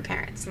visit your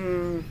parents?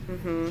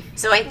 Mm-hmm.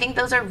 So I think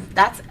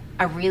that's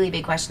a really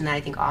big question that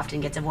I think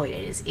often gets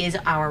avoided is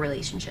our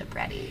relationship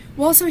ready?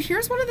 Well, so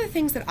here's one of the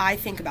things that I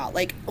think about.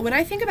 Like, when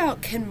I think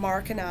about, can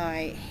Mark and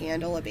I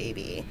handle a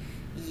baby?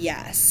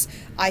 Yes.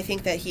 I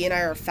think that he and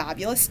I are a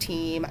fabulous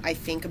team. I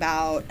think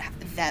about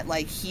that,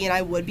 like, he and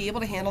I would be able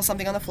to handle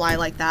something on the fly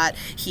like that.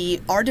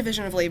 Our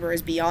division of labor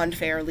is beyond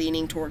fair,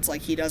 leaning towards,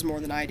 like, he does more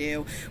than I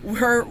do.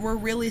 We're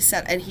really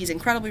set, and he's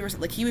incredibly,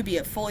 like, he would be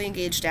a fully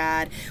engaged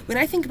dad. When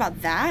I think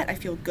about that, I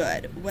feel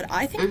good. What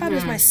I think about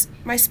is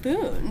my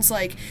spoons.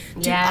 Like,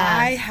 do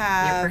I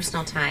have your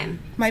personal time?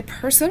 My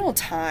personal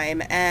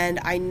time, and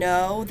I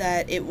know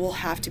that it will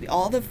have to be,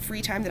 all the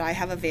free time that I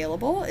have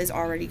available is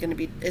already going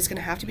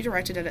to have to be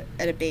directed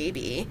at a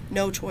baby.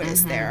 No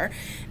choice there.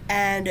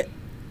 And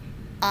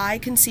I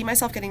can see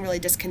myself getting really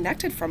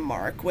disconnected from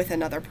Mark with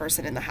another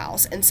person in the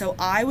house. And so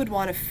I would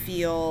want to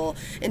feel,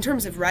 in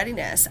terms of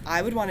readiness,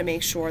 I would want to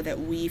make sure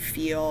that we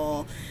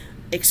feel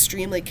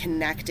extremely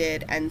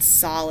connected and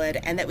solid,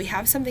 and that we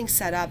have something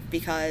set up,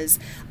 because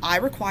I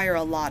require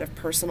a lot of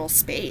personal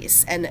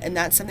space. And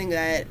that's something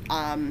that,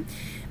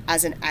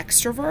 as an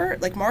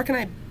extrovert, like Mark and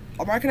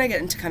I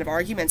get into kind of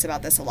arguments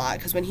about this a lot,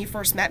 because when he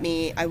first met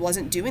me, I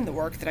wasn't doing the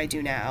work that I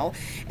do now,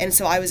 and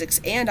so I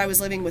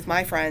was living with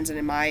my friends and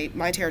in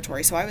my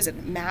territory, so I was a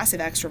massive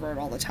extrovert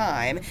all the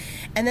time.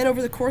 And then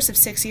over the course of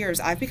 6 years,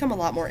 I've become a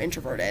lot more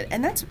introverted,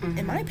 and that's,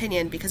 in my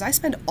opinion, because I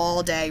spend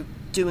all day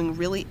doing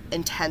really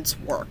intense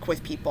work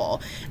with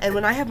people, and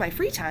when I have my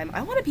free time,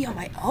 I want to be on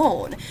my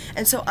own.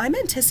 And so I'm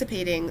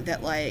anticipating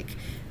that, like,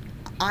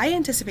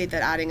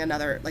 adding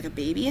another, like, a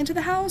baby into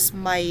the house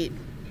might,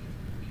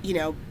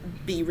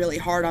 be really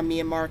hard on me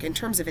and Mark in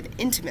terms of an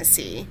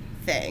intimacy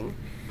thing,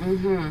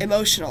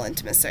 emotional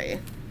intimacy.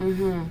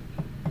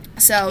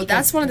 So because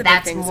that's one of the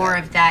big things. That's more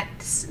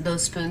of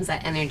those spoons,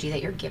 that energy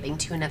that you're giving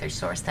to another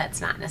source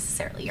that's not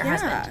necessarily your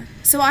husband.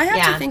 So I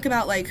have to think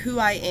about, like, who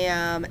I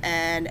am,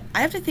 and I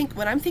have to think,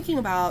 when I'm thinking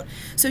about,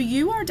 so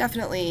you are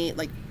definitely,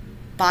 like,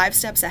 5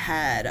 steps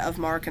ahead of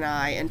Mark and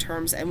I in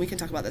terms, and we can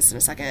talk about this in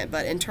a second,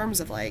 but in terms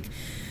of, like,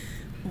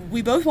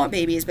 we both want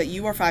babies, but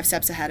you are 5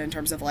 steps ahead in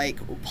terms of, like,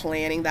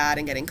 planning that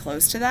and getting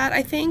close to that,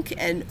 I think.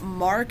 And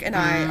Mark and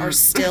I are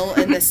still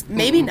in this,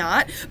 maybe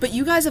not, but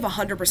you guys have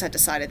 100%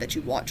 decided that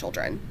you want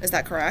children. Is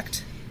that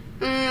correct?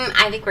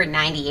 I think we're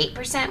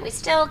 98%. We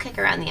still kick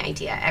around the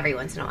idea every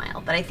once in a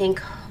while. But I think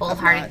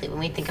wholeheartedly, when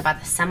we think about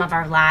the sum of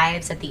our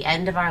lives, at the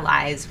end of our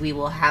lives,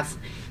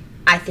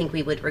 I think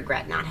we would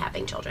regret not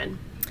having children.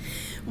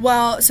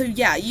 Well, so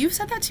yeah, you've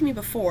said that to me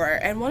before,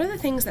 and one of the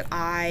things that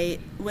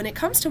when it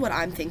comes to what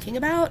I'm thinking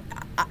about,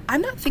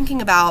 I'm not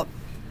thinking about,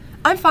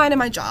 I'm fine in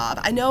my job.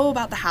 I know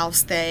about the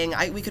house thing.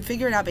 We could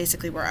figure it out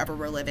basically wherever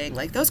we're living.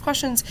 Like, those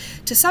questions,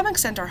 to some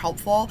extent, are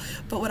helpful,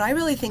 but what I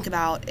really think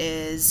about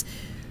is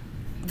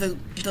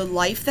the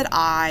life that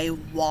I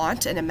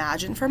want and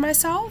imagine for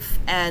myself,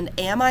 and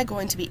am I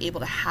going to be able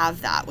to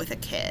have that with a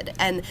kid?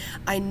 And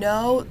I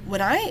know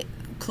when I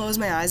close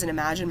my eyes and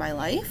imagine my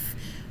life,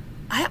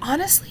 I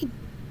honestly,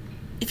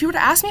 if you were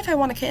to ask me if I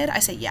want a kid, I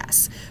say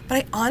yes. But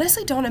I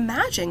honestly don't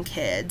imagine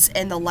kids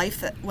and the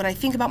life that, when I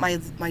think about my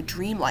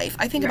dream life,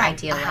 I think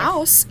about a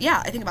house.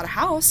 Yeah, I think about a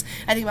house.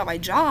 I think about my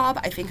job.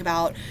 I think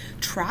about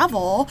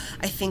travel.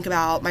 I think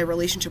about my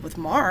relationship with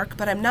Mark.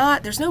 But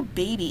there's no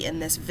baby in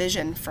this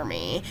vision for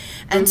me.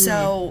 And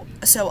so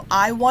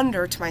I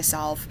wonder to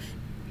myself,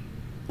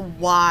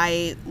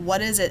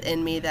 what is it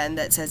in me then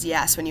that says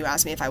yes when you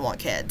ask me if I want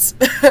kids?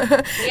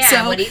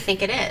 Yeah, what do you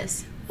think it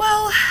is?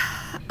 Well,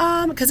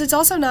 because it's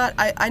also not,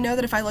 I know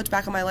that if I looked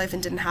back on my life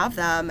and didn't have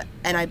them,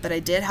 but I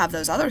did have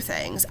those other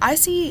things, I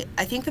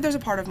think that there's a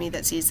part of me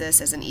that sees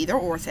this as an either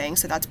or thing,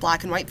 so that's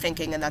black and white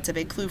thinking, and that's a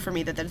big clue for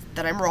me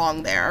that I'm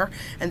wrong there,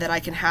 and that I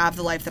can have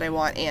the life that I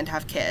want and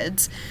have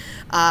kids,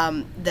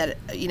 or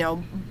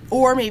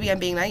maybe I'm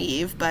being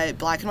naive, but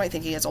black and white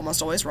thinking is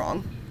almost always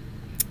wrong.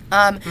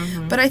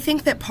 But I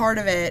think that part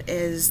of it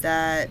is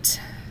that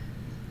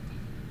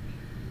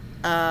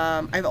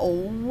I've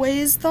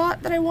always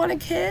thought that I wanted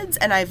kids,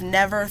 and I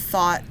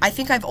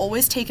think I've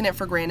always taken it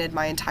for granted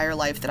my entire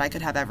life that I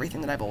could have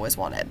everything that I've always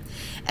wanted.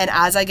 And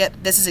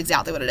this is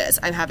exactly what it is.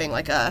 I'm having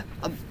like a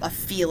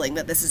feeling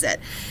that this is it.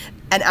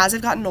 And as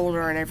I've gotten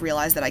older and I've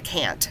realized that I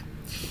can't,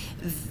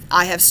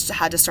 I have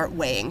had to start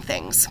weighing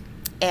things.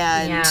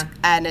 As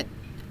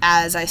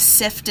I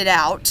sifted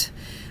out,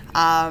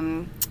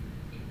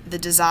 the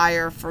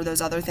desire for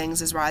those other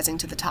things is rising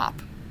to the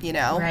top.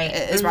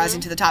 Is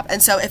rising to the top.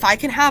 And so if I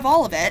can have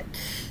all of it,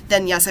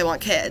 then yes, I want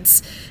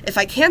kids. If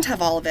I can't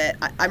have all of it,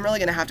 I'm really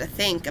going to have to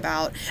think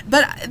about,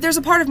 but there's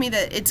a part of me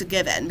that it's a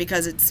given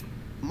because it's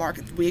Mark,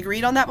 we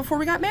agreed on that before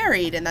we got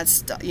married, and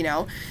that's,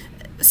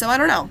 so I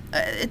don't know.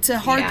 It's a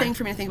hard thing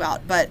for me to think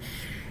about, but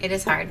it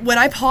is hard. When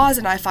I pause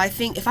and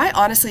if I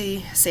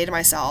honestly say to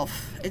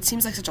myself, it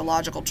seems like such a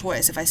logical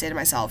choice. If I say to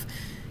myself,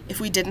 if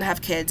we didn't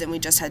have kids and we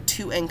just had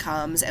 2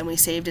 incomes and we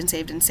saved and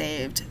saved and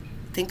saved,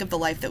 think of the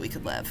life that we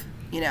could live.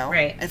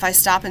 Right. If I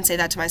stop and say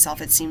that to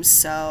myself, it seems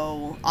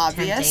so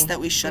obvious tempting.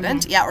 That we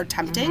shouldn't. Mm-hmm. Yeah, or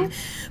tempting.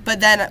 Mm-hmm.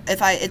 But then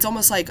it's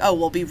almost like, oh,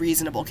 well, be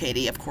reasonable,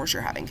 Katie. Of course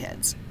you're having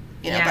kids.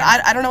 But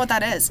I don't know what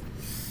that is.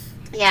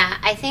 Yeah,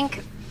 I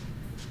think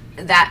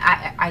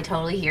that I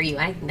totally hear you.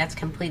 I think that's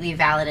completely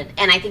valid.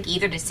 And I think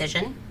either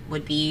decision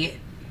would be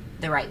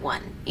the right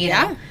one. You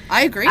know?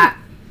 I agree.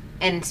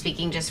 And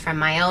speaking just from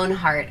my own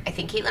heart, I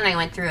think Caitlin and I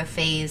went through a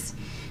phase.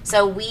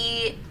 So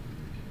we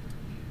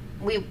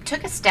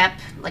took a step,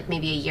 like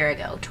maybe a year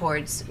ago,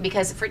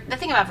 because the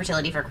thing about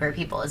fertility for queer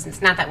people is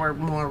it's not that we're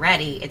more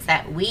ready, it's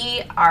that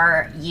we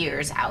are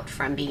years out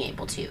from being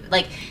able to.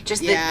 Like,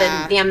 just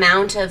the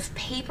amount of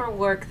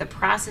paperwork, the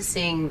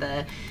processing,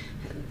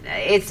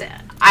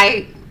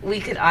 we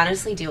could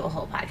honestly do a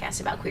whole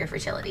podcast about queer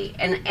fertility.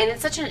 And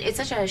it's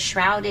such a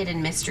shrouded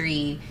in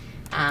mystery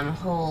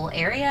whole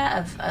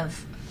area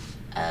of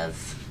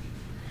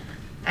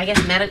I guess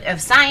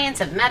of science,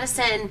 of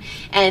medicine,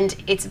 and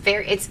it's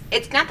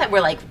not that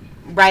we're like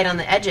right on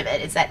the edge of it.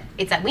 It's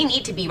that we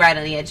need to be right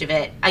on the edge of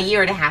it a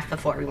year and a half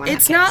before we want to have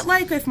kids. It's not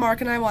like if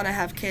Mark and I want to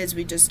have kids,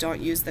 we just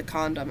don't use the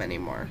condom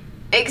anymore.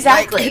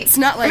 Exactly. It's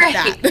not like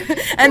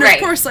that. And of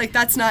course,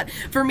 that's not,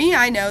 for me,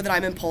 I know that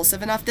I'm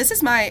impulsive enough. This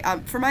is my,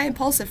 for my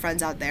impulsive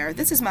friends out there,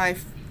 this is my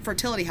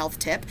fertility health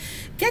tip.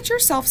 Get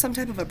yourself some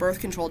type of a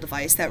birth control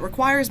device that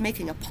requires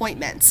making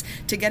appointments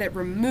to get it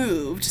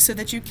removed so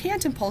that you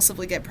can't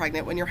impulsively get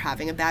pregnant when you're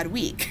having a bad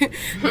week.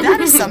 That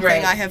is something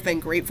I have been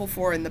grateful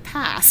for in the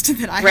past,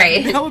 that I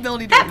have no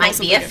ability to that might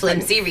be a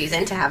flimsy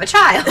reason to have a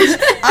child.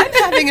 I'm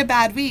having a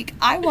bad week.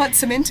 I want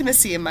some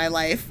intimacy in my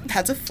life.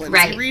 That's a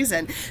flimsy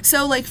reason.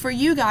 So for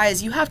you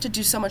guys, you have to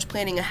do so much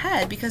planning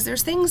ahead because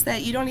there's things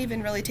that you don't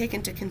even really take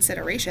into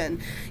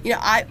consideration.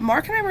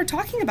 Mark and I were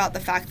talking about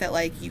the fact that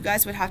you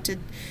guys would have to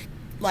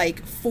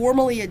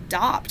formally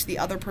adopt the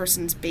other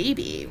person's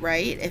baby,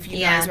 right? If you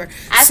guys were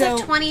as of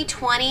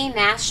 2020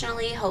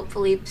 nationally,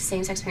 hopefully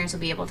same-sex parents will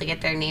be able to get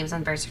their names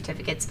on birth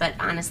certificates, but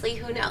honestly,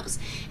 who knows?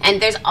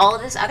 And there's all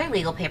of this other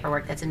legal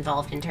paperwork that's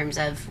involved in terms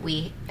of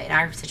in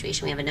our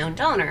situation, we have a known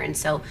donor, and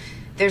so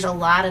there's a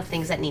lot of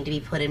things that need to be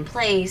put in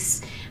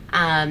place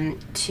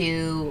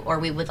or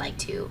we would like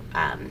to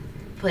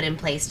put in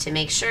place to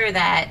make sure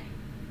that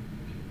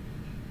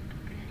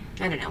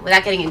I don't know,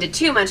 without getting into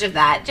too much of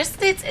that,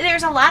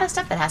 there's a lot of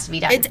stuff that has to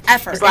be done. It's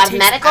effort. There's a lot It of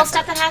takes medical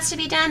stuff effort. that has to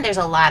be done. There's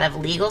a lot of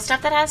legal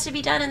stuff that has to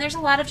be done, and there's a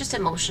lot of just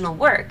emotional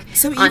work.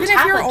 So on even if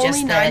top you're of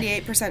just only the-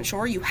 98%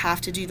 sure, you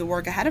have to do the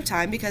work ahead of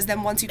time, because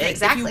then once you if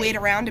Exactly. you wait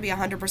around to be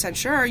 100%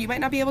 sure, you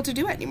might not be able to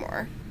do it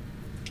anymore.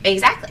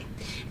 Exactly,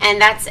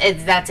 and that's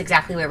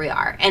exactly where we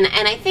are. And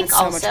I think That's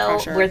so much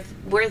also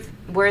pressure.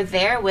 we're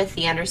there with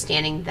the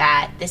understanding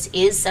that this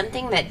is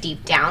something that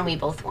deep down we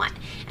both want.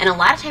 And a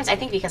lot of times, I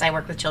think because I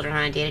work with children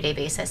on a day-to-day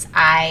basis,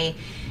 I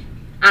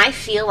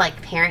feel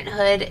like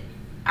parenthood.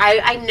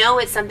 I know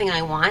it's something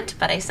I want,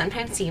 but I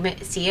sometimes see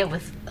it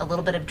with a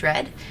little bit of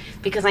dread,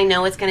 because I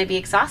know it's going to be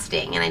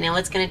exhausting, and I know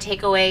it's going to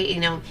take away,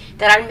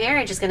 that our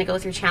marriage is going to go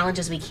through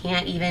challenges we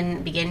can't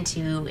even begin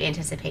to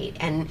anticipate.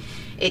 And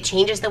it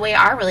changes the way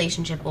our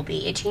relationship will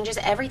be. It changes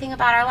everything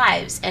about our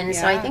lives. And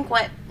so I Yeah. think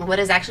what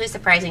is actually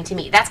surprising to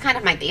me, that's kind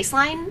of my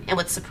baseline, and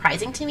what's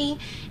surprising to me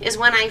is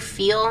when I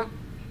feel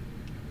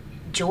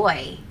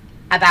joy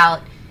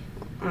about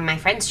my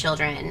friends'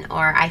 children,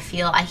 or I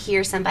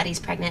hear somebody's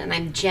pregnant and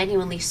I'm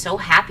genuinely so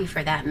happy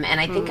for them, and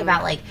I think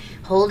about like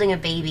holding a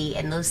baby,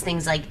 and those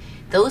things, like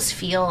those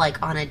feel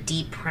like on a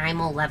deep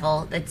primal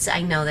level.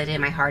 I know that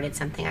in my heart it's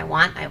something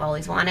I've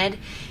always wanted,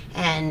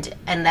 and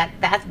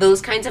that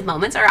those kinds of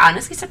moments are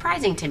honestly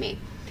surprising to me.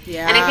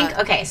 Yeah. And I think,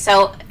 okay,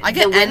 so I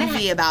get the women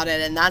envy about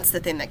it, and that's the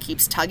thing that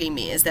keeps tugging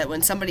me, is that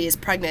when somebody is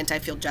pregnant, I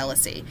feel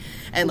jealousy.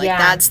 And like Yeah.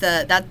 that's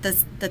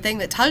the thing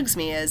that tugs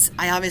me, is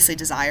I obviously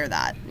desire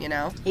that,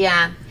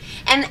 Yeah.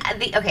 And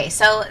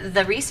so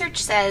the research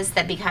says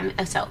that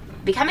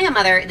becoming a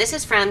mother, this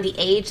is from The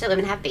Age That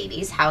Women Have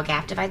Babies, How a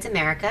Gap Divides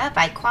America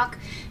by Kwok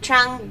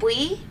Chung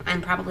Bui.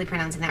 I'm probably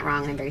pronouncing that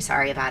wrong, and I'm very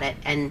sorry about it.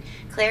 And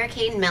Claire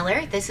Kane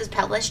Miller. This is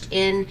published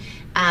in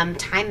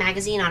Time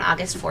Magazine on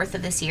August 4th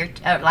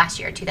of last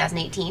year,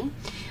 2018.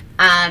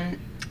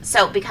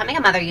 So becoming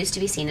a mother used to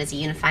be seen as a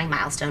unifying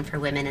milestone for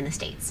women in the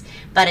States.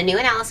 But a new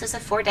analysis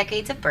of 4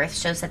 decades of birth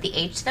shows that the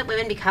age that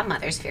women become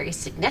mothers varies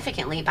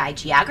significantly by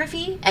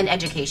geography and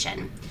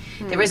education.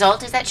 The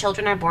result is that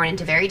children are born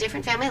into very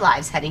different family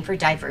lives, heading for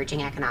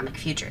diverging economic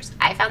futures.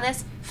 I found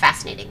this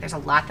fascinating. There's a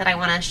lot that I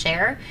want to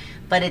share,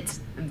 but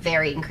it's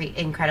very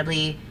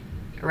incredibly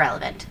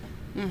relevant.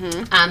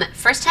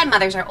 First-time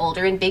mothers are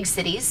older in big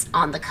cities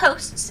on the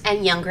coasts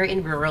and younger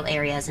in rural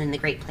areas in the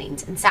Great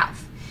Plains and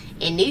South.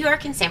 In New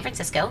York and San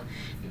Francisco,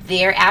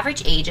 their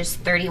average age is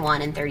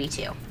 31 and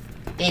 32.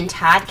 In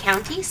Todd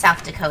County,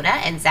 South Dakota,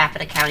 and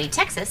Zapata County,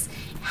 Texas,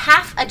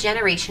 half a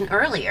generation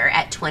earlier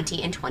at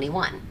 20 and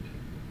 21.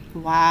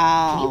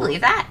 Wow. Can you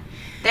believe that?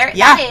 Yeah,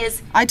 that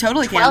is I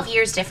totally 12 can.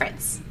 years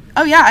difference.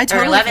 Oh yeah, I Or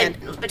totally 11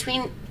 can.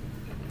 between.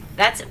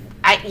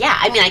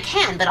 I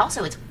can, but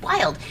also it's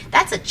wild.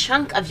 That's a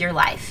chunk of your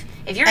life.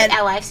 If your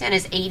lifespan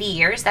is 80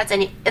 years,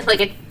 it's like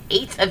an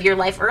eighth of your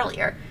life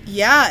earlier.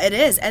 Yeah, it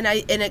is, and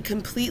it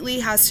completely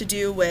has to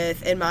do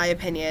with, in my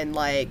opinion,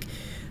 like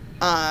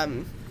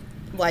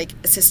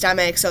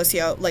systemic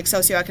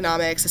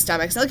socioeconomic,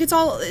 systemic. Like it's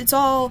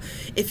all.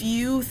 If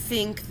you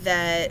think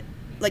that,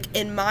 like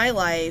in my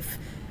life,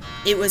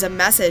 it was a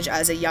message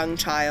as a young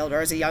child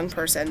or as a young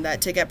person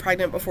that to get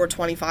pregnant before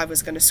 25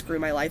 was going to screw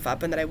my life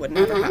up, and that I wouldn't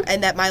ever have,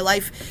 and that my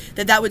life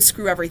that would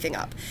screw everything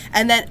up.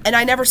 And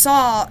I never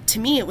saw, to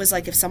me it was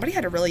like, if somebody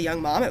had a really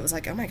young mom, it was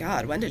like, oh my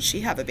god, when did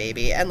she have a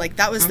baby? And like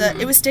that was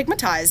it was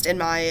stigmatized in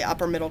my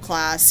upper middle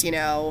class,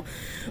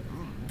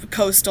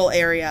 coastal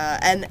area.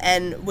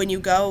 And when you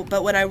go,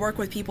 but when I work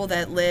with people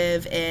that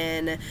live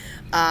in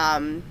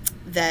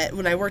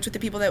when I worked with the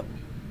people that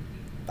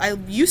I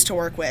used to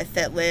work with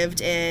that lived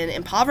in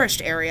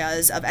impoverished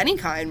areas of any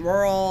kind,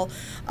 rural,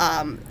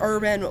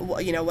 urban,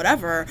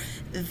 whatever,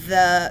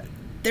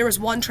 there was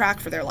one track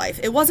for their life.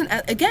 It wasn't,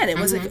 again,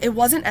 it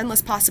wasn't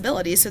endless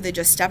possibilities, so they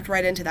just stepped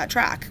right into that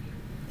track,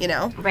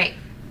 Right.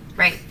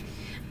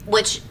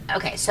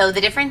 So the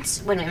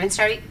difference when women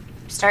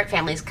start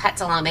families cuts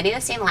along many of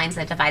the same lines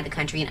that divide the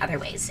country in other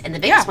ways. And the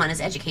biggest one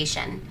is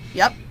education.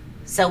 Yep.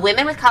 So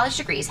women with college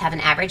degrees have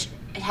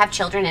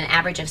children an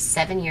average of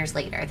 7 years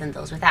later than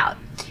those without,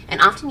 and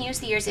often use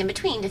the years in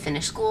between to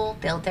finish school,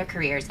 build their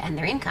careers, and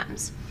their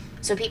incomes.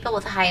 So people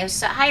with a higher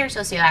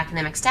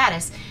socioeconomic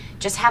status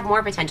just have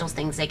more potential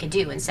things they could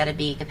do instead of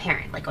being a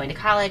parent, like going to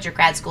college or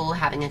grad school,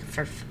 having a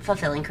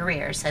fulfilling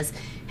career, says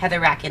Heather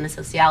Rackin, a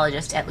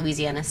sociologist at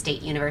Louisiana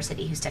State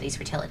University who studies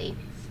fertility.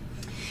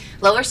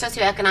 Lower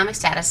socioeconomic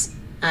status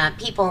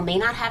people may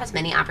not have as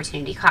many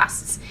opportunity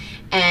costs,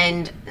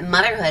 and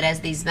motherhood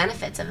has these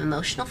benefits of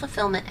emotional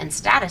fulfillment and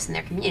status in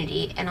their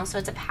community, and also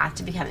it's a path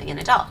to becoming an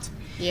adult.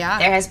 Yeah.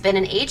 There has been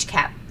an age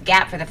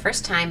gap for the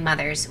first-time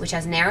mothers, which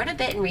has narrowed a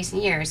bit in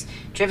recent years,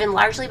 driven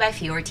largely by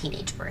fewer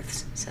teenage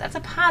births. So that's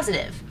a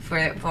positive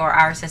for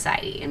our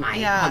society, in my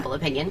humble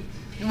opinion.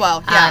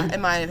 Well, yeah,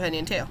 in my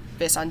opinion too,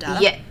 based on data.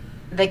 Yeah,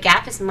 the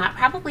gap is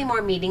probably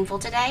more meaningful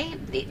today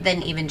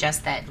than even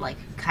just that, like,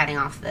 cutting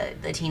off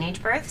the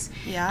teenage births.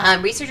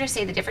 Yeah. Researchers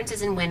say the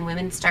differences in when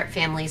women start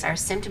families are a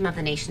symptom of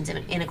the nation's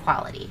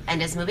inequality.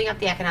 And as moving up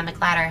the economic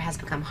ladder has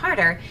become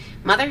harder,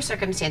 mother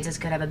circumstances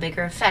could have a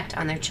bigger effect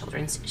on their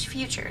children's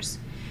futures.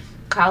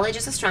 College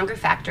is a stronger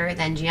factor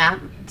than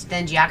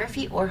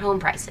geography or home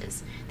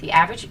prices. The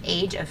average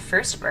age of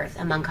first birth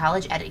among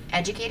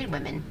college-educated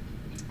women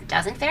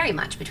doesn't vary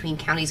much between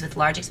counties with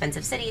large,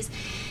 expensive cities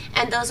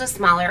and those with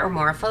smaller or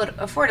more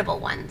affordable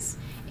ones.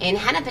 In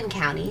Hennepin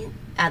County,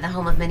 the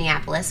home of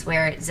Minneapolis,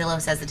 where Zillow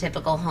says the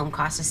typical home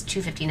cost is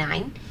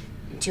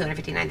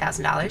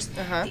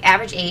 $259,000, the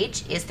average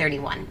age is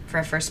 31 for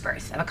a first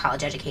birth of a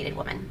college-educated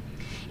woman.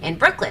 In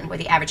Brooklyn, where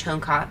the average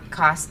home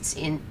costs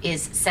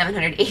is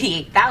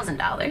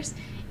 $788,000,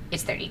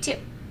 it's 32.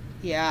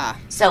 Yeah.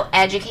 So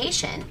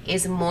education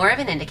is more of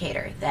an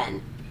indicator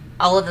than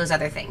all of those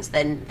other things,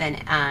 than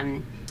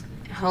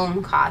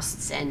home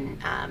costs and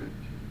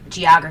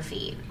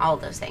geography, all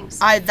of those things.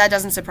 That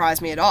doesn't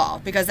surprise me at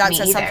all, because that Me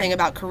says either. something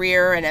about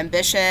career and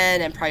ambition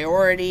and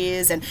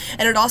priorities, and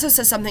it also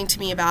says something to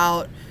me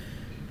about,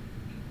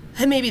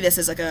 and maybe this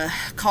is like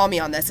call me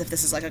on this if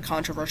this is like a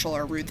controversial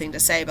or rude thing to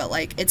say, but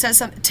like it says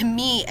something to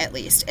me, at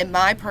least in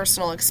my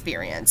personal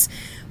experience,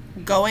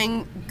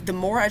 the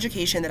more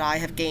education that I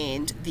have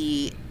gained,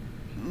 the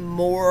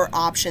more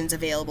options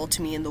available to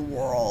me in the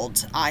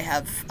world I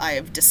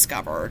have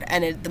discovered,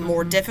 and the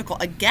more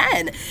difficult.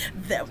 Again,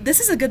 this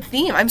is a good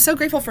theme. I'm so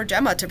grateful for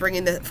Gemma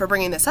for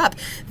bringing this up.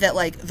 That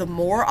like the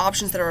more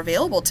options that are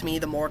available to me,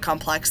 the more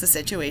complex the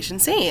situation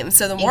seems.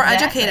 So the more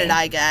educated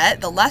I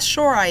get, the less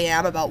sure I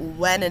am about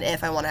when and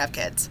if I want to have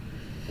kids.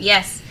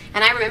 Yes,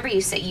 and I remember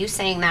you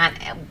saying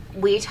that.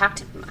 We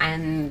talked,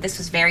 and this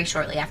was very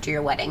shortly after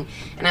your wedding,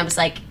 and I was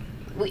like,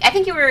 I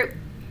think you were.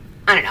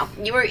 I don't know.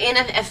 You were in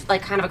a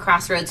like kind of a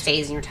crossroads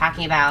phase, and you were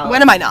talking about.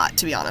 When am I not?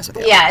 To be honest with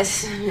you.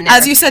 Yes.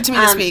 As you said to me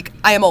this week,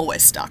 I am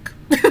always stuck.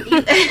 No,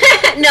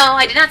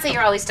 I did not say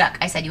you're always stuck.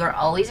 I said you are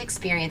always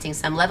experiencing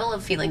some level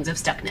of feelings of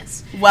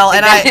stuckness. Well,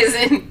 and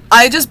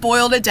I just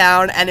boiled it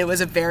down, and it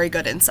was a very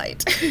good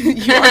insight.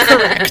 You are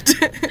correct.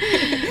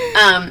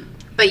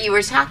 But you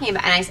were talking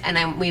about,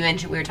 we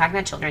were talking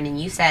about children, and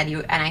you said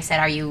I said,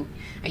 are you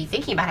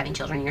thinking about having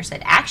children? And you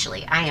said,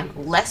 actually, I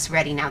am less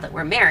ready now that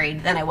we're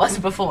married than I was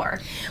before.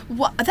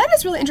 Well, that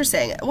is really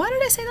interesting. Why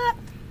did I say that?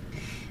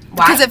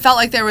 Why? Because it felt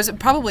like there was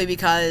probably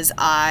because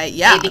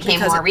it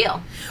became more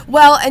real.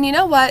 Well, and you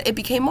know what? It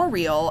became more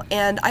real,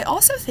 and I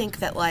also think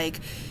that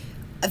like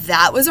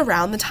that was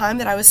around the time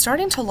that I was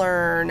starting to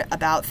learn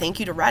about. Thank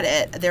you to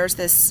Reddit. There's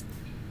this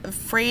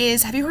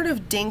phrase. Have you heard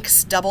of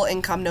DINCS, double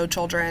income, no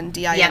children,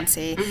 DINC? Yep.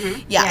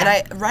 Mm-hmm. Yeah, and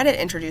Reddit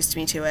introduced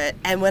me to it.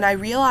 And when I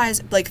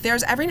realized, like,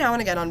 there's every now and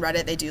again on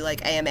Reddit, they do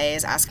like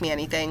AMAs, Ask Me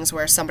Anythings,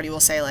 where somebody will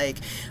say like,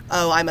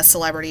 oh, I'm a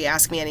celebrity,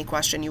 ask me any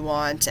question you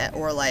want,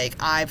 or like,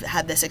 I've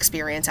had this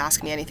experience,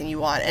 ask me anything you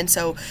want. And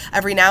so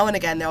every now and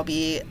again, there'll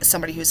be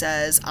somebody who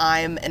says,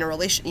 I'm in a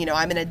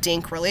I'm in a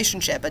DINC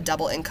relationship, a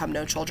double income,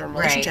 no children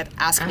relationship,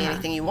 ask me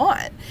anything you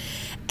want.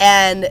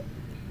 And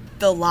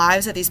the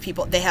lives of these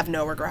people, they have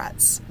no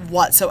regrets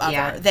whatsoever.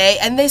 Yeah.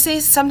 They say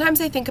sometimes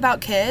they think about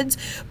kids,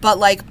 but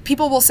like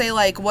people will say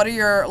like, what are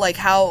your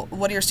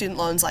student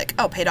loans like?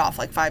 Oh, paid off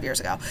like 5 years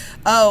ago.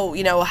 Oh,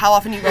 how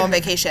often you go on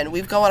vacation?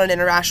 We go on an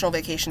international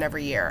vacation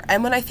every year.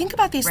 And when I think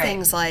about these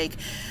things, like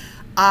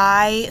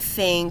I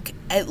think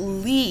at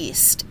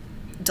least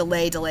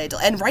delay.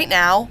 And right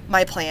now,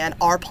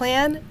 our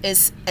plan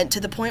is, and to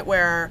the point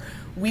where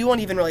we won't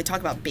even really talk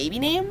about baby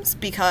names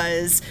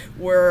because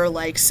we're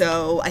like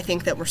I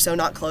think that we're so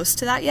not close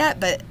to that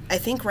yet. But I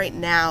think right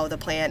now the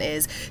plan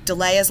is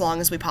delay as long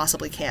as we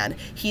possibly can.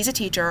 He's a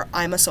teacher.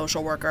 I'm a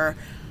social worker.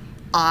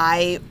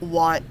 I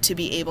want to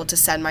be able to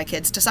send my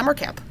kids to summer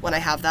camp when I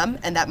have them,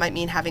 and that might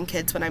mean having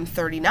kids when I'm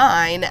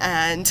 39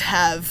 and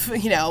have,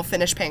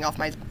 finished paying off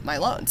my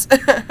loans.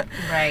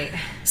 Right.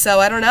 So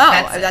I don't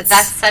know.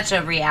 That's such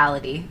a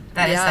reality.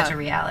 That is such a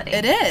reality.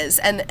 It is.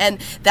 And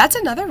that's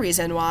another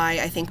reason why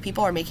I think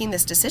people are making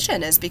this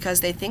decision, is because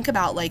they think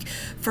about, like,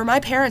 for my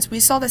parents, we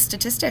saw this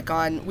statistic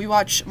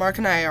Mark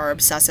and I are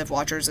obsessive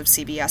watchers of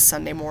CBS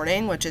Sunday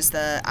Morning, which is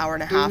the hour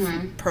and a half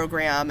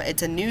program.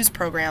 It's a news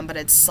program, but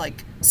it's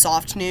like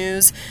soft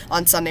news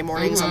on Sunday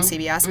mornings on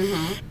CBS.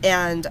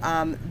 And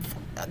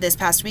this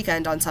past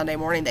weekend on Sunday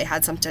morning, they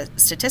had some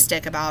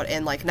statistic about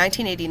in like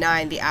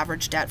 1989, the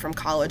average debt from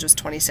college was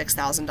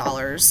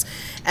 $26,000.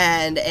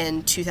 And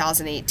in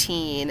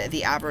 2018,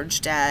 the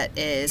average debt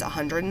is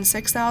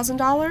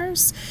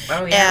 $106,000.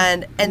 Oh,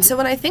 yeah. And so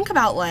when I think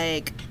about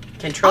like,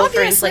 control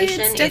for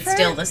inflation, it's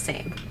still the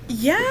same.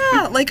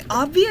 Yeah, like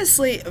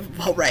obviously,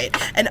 well, right.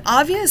 And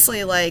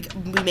obviously, like,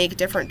 we make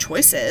different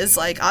choices.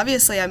 Like,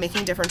 obviously, I'm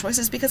making different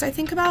choices because I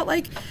think about,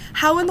 like,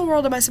 how in the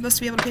world am I supposed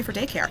to be able to pay for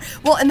daycare?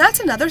 Well, and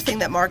that's another thing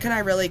that Mark and I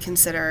really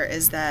consider,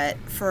 is that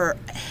for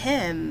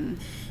him,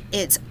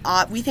 it's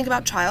we think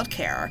about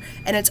childcare,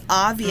 and it's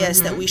obvious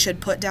that we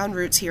should put down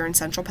roots here in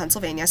central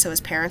Pennsylvania so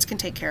his parents can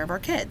take care of our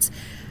kids.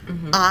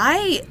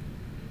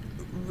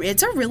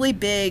 It's a really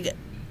big,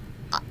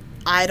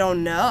 I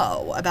don't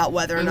know about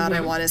whether or not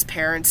I want his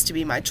parents to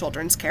be my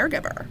children's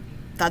caregiver.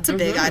 That's a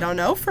big I don't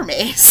know for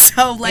me.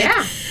 So like,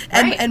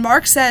 and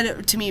Mark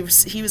said to me,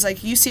 he was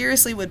like, you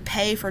seriously would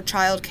pay for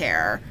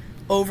childcare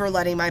over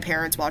letting my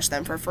parents watch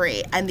them for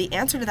free? And the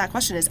answer to that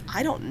question is,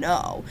 I don't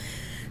know.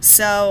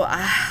 So,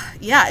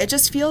 yeah, it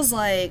just feels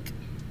like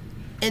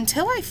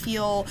until I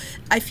feel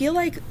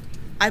like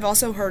I've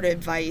also heard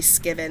advice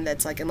given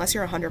that's like, unless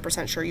you're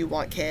 100% sure you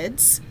want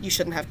kids, you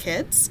shouldn't have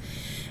kids.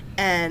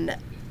 And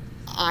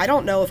I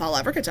don't know if I'll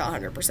ever get to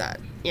 100%,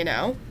 you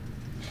know?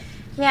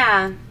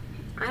 Yeah.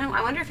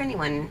 I wonder if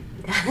anyone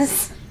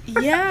does.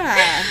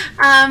 Yeah.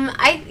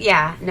 I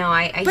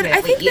But hear I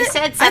it. think You that-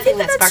 said I something think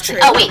that that's sparked true.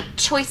 Oh, wait,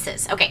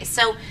 choices. Okay,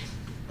 so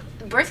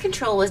birth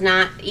control was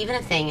not even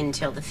a thing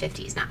until the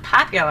 50s, not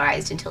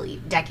popularized until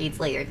decades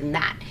later than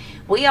that.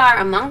 We are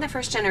among the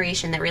first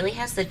generation that really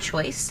has the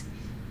choice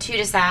to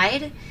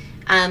decide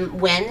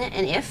when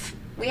and if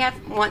we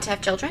want to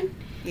have children.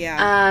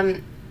 Yeah.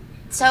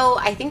 So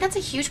I think that's a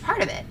huge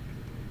part of it.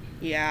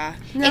 Yeah.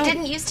 It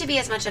didn't used to be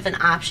as much of an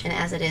option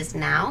as it is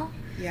now,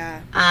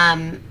 Yeah.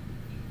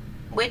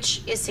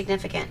 which is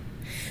significant.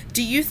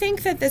 Do you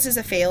think that this is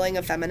a failing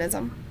of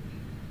feminism?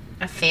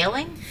 A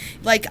failing?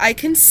 Like, I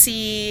can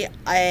see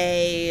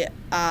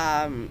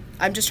I'm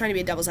just trying to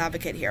be a devil's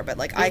advocate here, but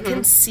like, I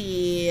can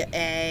see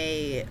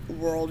a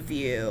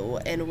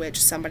worldview in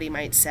which somebody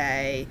might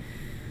say,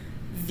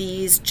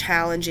 these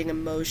challenging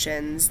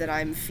emotions that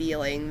I'm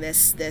feeling,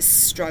 this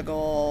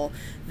struggle,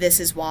 this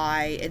is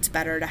why it's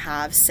better to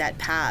have set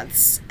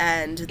paths,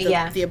 and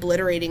the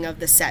obliterating of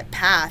the set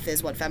path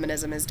is what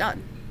feminism has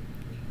done.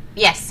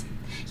 Yes.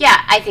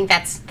 Yeah, I think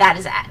that's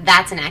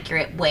an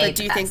accurate way. But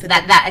do you think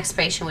that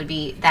expression would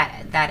be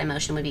that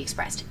emotion would be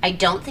expressed? I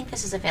don't think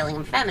this is a failing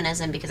of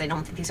feminism because I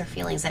don't think these are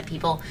feelings that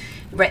people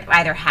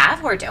either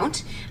have or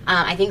don't.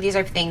 I think these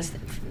are things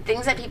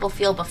that people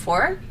feel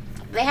before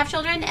they have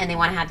children and they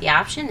want to have the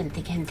option and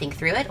they can think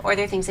through it, or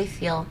they're things they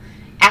feel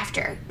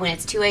after when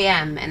it's 2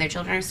 a.m. and their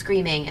children are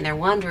screaming and they're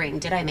wondering,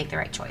 did I make the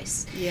right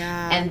choice?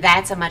 Yeah. And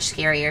that's a much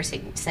scarier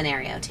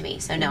scenario to me.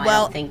 So no,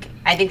 I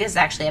think this is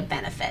actually a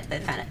benefit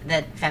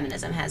that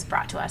feminism has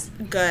brought to us.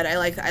 Good. I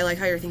like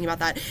how you're thinking about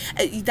that.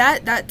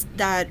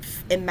 That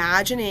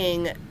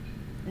imagining,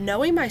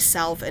 knowing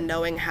myself and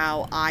knowing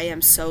how I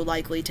am so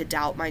likely to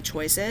doubt my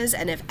choices,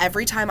 and if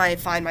every time I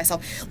find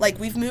myself, like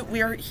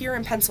we're here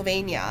in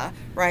Pennsylvania,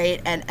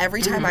 right? And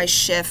every time I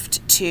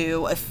shift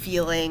to a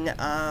feeling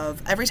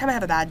of, every time I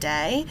have a bad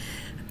day,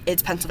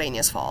 it's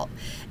Pennsylvania's fault.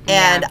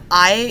 And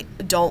I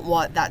don't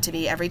want that to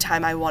be every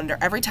time I wonder,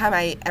 every time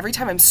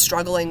I'm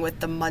struggling with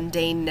the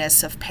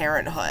mundaneness of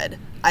parenthood.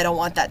 I don't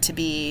want that to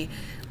be,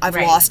 I've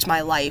lost my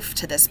life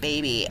to this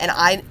baby. And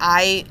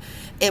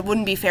it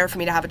wouldn't be fair for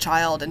me to have a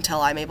child until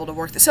I'm able to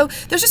work this. So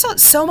there's just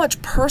so much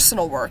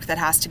personal work that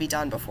has to be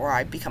done before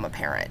I become a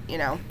parent, you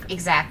know?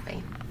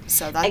 Exactly.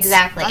 So that's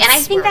exactly. And I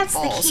think that's the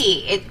falls.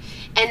 key.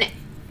 And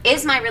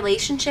is my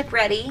relationship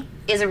ready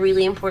is a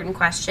really important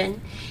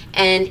question.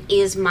 And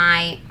am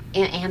I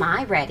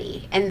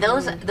ready? And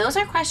those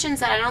are questions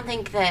that I don't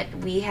think that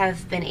we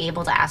have been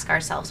able to ask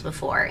ourselves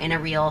before in a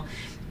real,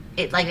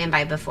 and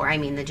by before I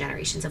mean the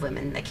generations of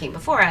women that came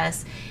before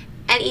us.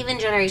 And even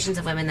generations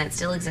of women that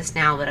still exist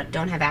now but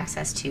don't have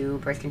access to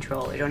birth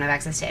control or don't have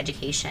access to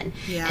education.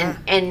 Yeah.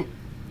 And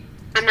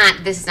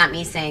this is not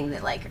me saying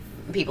that, like,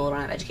 people who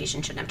don't have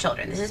education shouldn't have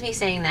children. This is me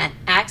saying that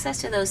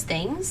access to those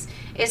things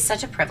is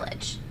such a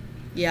privilege.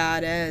 Yeah,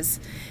 it is.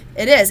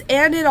 It is.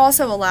 And it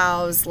also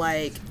allows,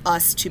 like,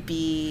 us to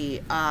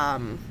be,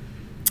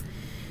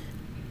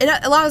 it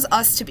allows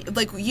us to be,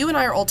 like, you and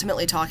I are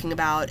ultimately talking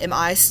about, am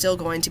I still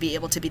going to be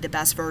able to be the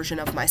best version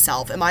of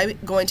myself? Am I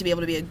going to be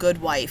able to be a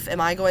good wife? Am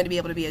I going to be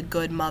able to be a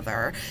good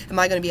mother? Am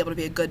I going to be able to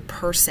be a good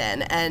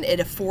person? And it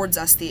affords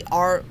us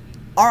our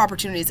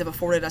opportunities have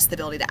afforded us the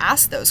ability to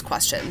ask those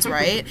questions,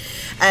 right?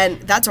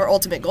 And that's our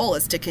ultimate goal,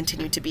 is to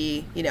continue to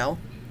be, you know,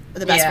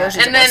 the best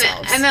versions of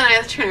ourselves. And then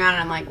I turn around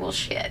and I'm like, well,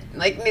 shit.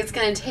 Like, it's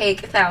going to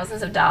take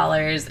thousands of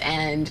dollars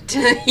and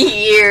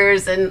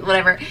years and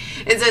whatever.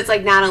 And so it's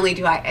like, not only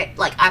do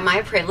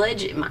my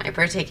privilege, my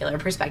particular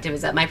perspective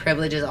is that my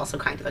privilege is also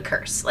kind of a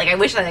curse. Like, I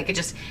wish that I could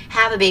just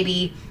have a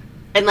baby.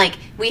 And, like,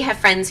 we have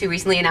friends who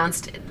recently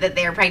announced that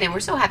they're pregnant. We're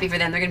so happy for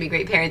them. They're going to be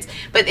great parents.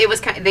 But it was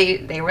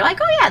they were like,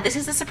 oh, yeah, this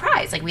is a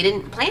surprise. Like, we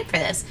didn't plan for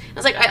this. I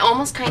was like, I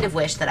almost kind of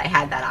wish that I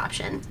had that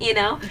option, you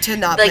know? To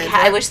not like, plan for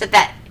I it. wish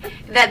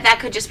that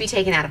could just be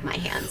taken out of my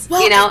hands,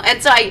 Well, you know?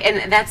 And so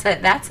that's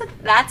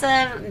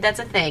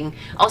a thing.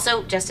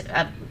 Also, just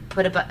to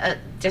put a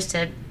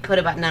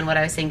button on what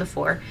I was saying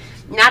before,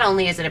 not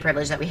only is it a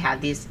privilege that we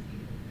have this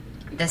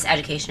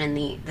education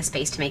and the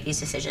space to make these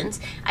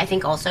decisions, I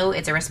think also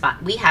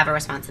we have a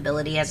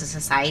responsibility as a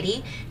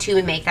society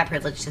to make that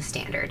privilege the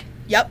standard.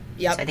 Yep.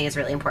 So I think it's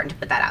really important to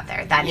put that out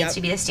there. That needs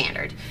to be the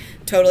standard.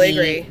 Totally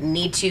We agree.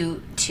 need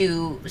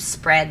to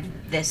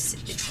spread this.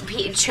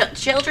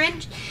 Children,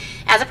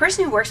 as a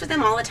person who works with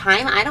them all the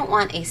time, I don't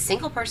want a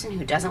single person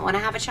who doesn't want to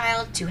have a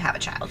child to have a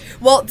child.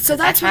 Well, so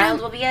That that's what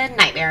child will be a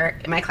nightmare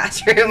in my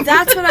classroom.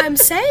 that's what I'm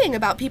saying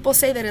about people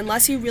say that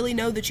unless you really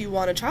know that you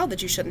want a child,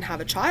 that you shouldn't have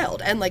a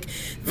child. And, like,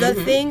 the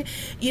thing,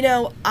 you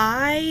know,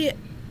 I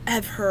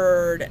have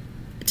heard,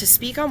 to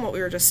speak on what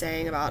we were just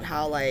saying about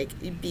how,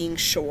 like, being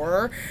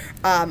sure,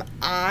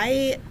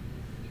 I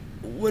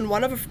when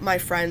one of my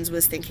friends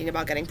was thinking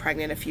about getting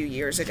pregnant a few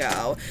years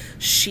ago,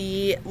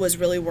 she was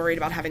really worried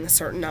about having a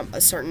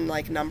certain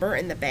like number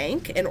in the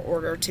bank in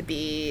order to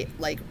be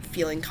like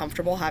feeling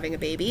comfortable having a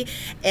baby.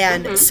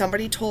 And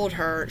somebody told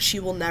her she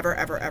will never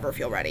ever ever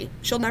feel ready.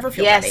 She'll never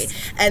feel ready.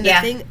 And the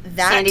thing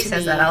that Sandy to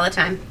says me, that all the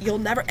time. You'll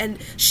never. And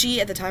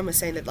she at the time was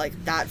saying that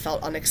like that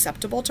felt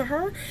unacceptable to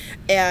her,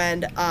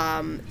 and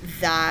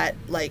that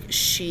like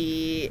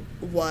she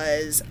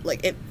was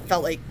like it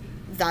felt like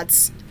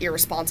that's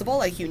irresponsible,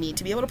 like you need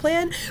to be able to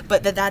plan,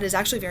 but that is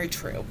actually very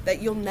true,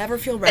 that you'll never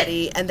feel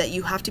ready and that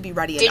you have to be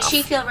ready enough. Did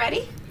she feel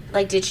ready?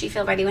 Like, did she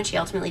feel ready when she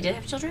ultimately did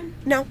have children?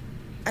 No,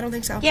 I don't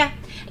think so. Yeah,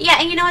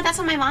 and you know what? That's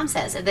what my mom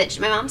says.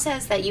 My mom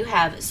says that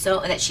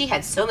that she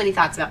had so many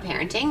thoughts about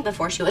parenting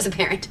before she was a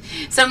parent,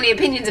 so many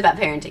opinions about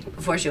parenting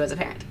before she was a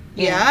parent.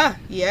 Yeah,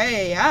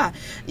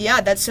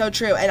 that's so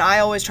true. And I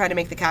always try to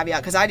make the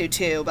caveat, because I do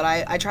too, but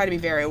I try to be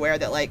very aware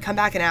that like, come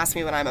back and ask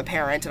me when I'm a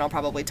parent and I'll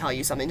probably tell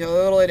you something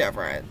totally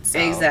different. So.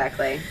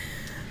 Exactly.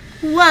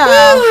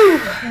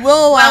 Well,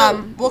 we'll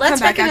let's come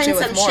back at you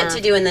with some more shit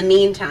to do in the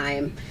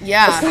meantime.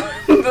 Yeah.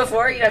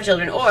 Before you have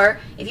children, or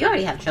if you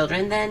already have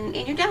children, then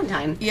in your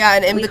downtime. Yeah,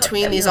 and in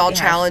between these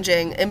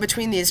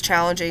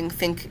challenging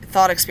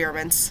thought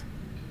experiments.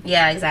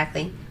 Yeah,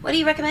 exactly. What are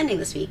you recommending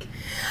this week?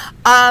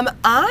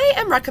 I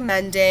am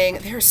recommending,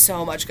 there's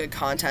so much good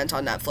content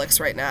on Netflix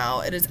right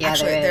now. It is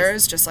there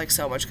is just like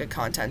so much good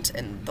content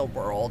in the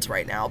world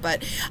right now.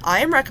 But I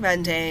am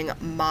recommending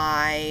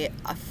my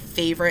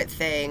favorite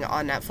thing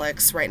on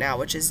Netflix right now,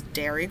 which is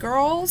Dairy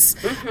Girls.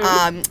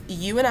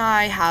 You and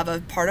I have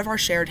a part of our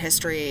shared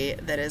history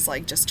that is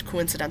like just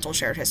coincidental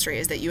shared history,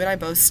 is that you and I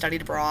both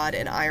studied abroad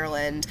in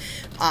Ireland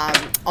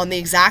on the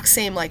exact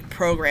same like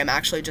program,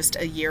 actually just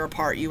a year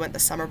apart. You went the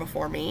summer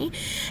before me.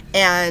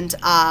 And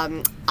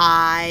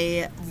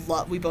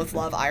we both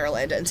love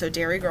Ireland, and so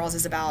Dairy Girls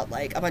is about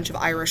like a bunch of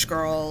Irish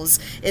girls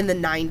in the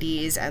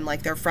 90s and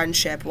like their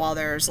friendship while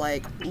there's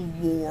like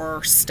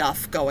war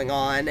stuff going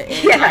on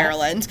in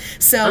Ireland.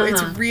 So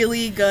it's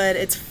really good,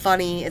 it's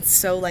funny, it's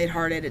so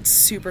lighthearted, it's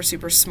super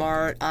super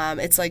smart.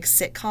 It's like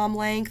sitcom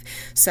length,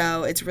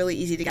 so it's really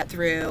easy to get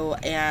through,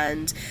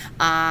 and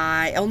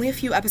only a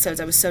few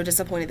episodes. I was so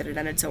disappointed that it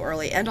ended so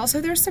early, and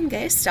also there's some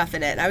gay stuff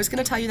in it. I was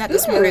going to tell you that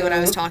this morning when I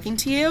was talking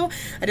to you.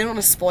 I didn't want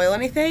to spoil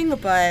anything,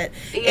 but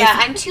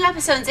I'm 2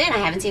 episodes in. I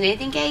haven't seen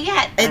anything gay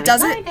yet. It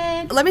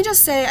doesn't. Let me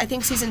just say, I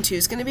think season 2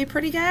 is going to be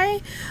pretty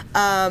gay.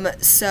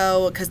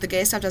 So because the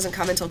gay stuff doesn't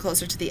come until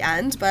closer to the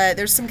end, but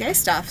there's some gay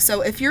stuff.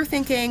 So if you're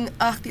thinking,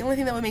 the only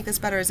thing that would make this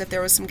better is if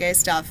there was some gay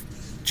stuff,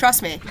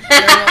 trust me.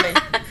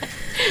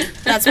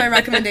 That's my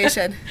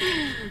recommendation.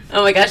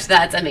 Oh my gosh,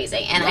 that's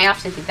amazing. And I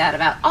often think that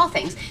about all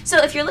things. So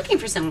if you're looking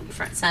for some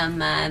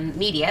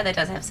media that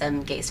does have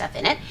some gay stuff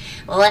in it,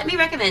 let me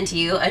recommend to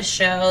you a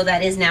show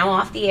that is now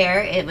off the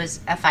air. It was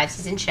a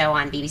 5-season show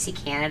on BBC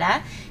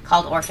Canada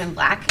called Orphan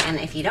Black. And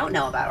if you don't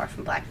know about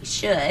Orphan Black, you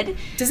should.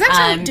 Does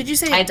that show, did you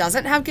say it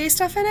doesn't have gay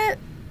stuff in it?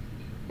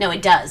 No,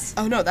 it does.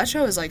 Oh no, that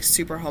show is like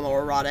super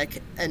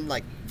homoerotic and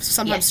like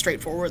sometimes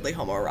straightforwardly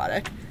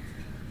homoerotic.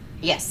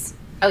 Yes.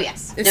 Oh,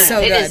 yes. It's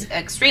so good. It is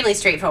extremely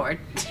straightforward.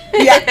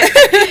 Yeah.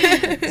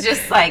 It's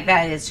just like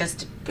that. It's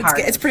just part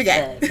it's pretty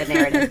gay. The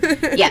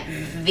narrative. Yeah,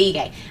 the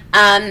gay.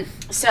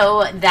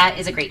 So that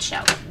is a great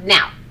show.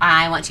 Now,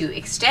 I want to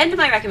extend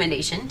my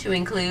recommendation to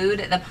include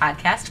the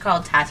podcast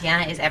called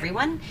Tatiana is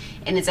Everyone,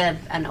 and it's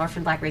an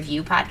Orphan Black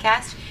review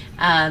podcast.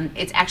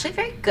 It's actually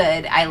very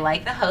good. I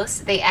like the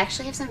hosts. They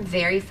actually have some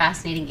very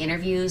fascinating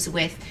interviews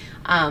with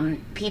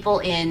people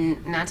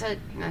in, not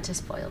to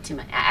spoil too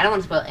much, I don't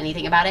want to spoil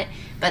anything about it,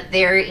 but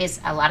there is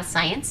a lot of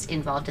science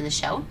involved in the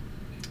show,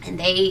 and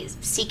they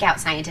seek out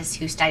scientists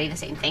who study the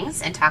same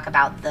things and talk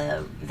about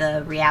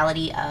the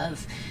reality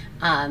of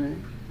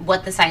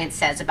what the science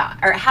says about,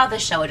 or how the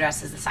show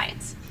addresses the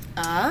science.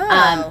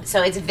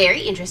 So it's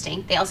very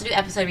interesting. They also do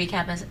episode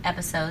recap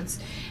episodes,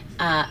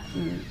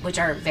 which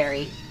are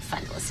very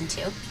fun to listen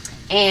to.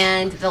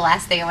 And the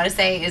last thing I want to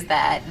say is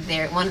that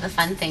one of the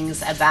fun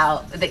things that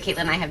Caitlin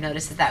and I have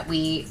noticed is that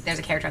there's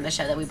a character on the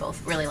show that we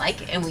both really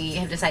like, and we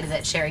have decided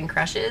that sharing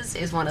crushes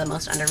is one of the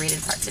most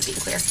underrated parts of being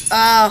queer.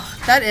 Oh,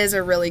 that is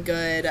a really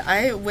good.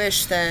 I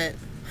wish that.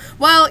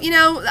 Well,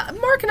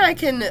 Mark and I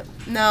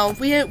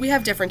we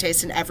have different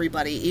tastes in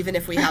everybody, even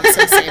if we have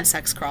some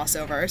same-sex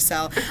crossover,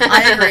 so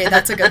I agree,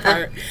 that's a good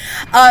part.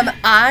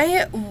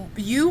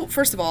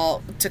 First of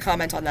all, to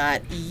comment on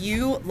that,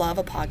 you love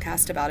a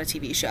podcast about a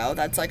TV show.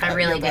 That's like I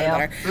really do.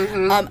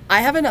 Mm-hmm. I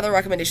have another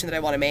recommendation that I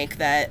want to make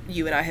that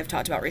you and I have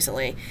talked about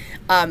recently.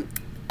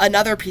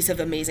 Another piece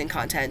of amazing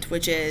content,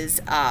 which is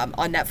on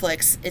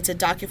Netflix. It's a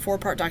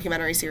 4-part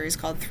documentary series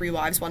called 3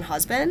 Wives, 1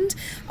 Husband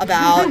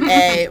about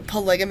a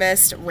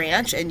polygamist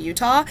ranch in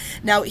Utah.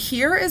 Now,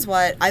 here is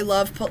what I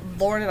love.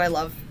 Lauren and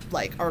I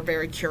are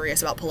very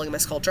curious about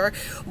polygamous culture.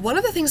 One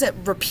of the things that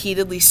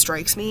repeatedly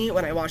strikes me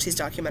when I watch these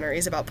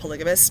documentaries about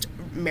polygamist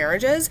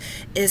marriages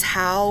is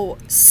how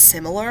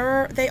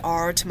similar they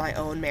are to my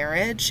own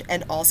marriage,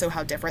 and also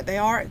how different they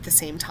are at the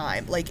same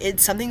time. Like,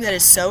 it's something that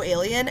is so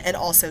alien and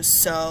also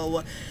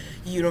so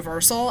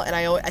universal, and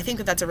I think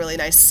that that's a really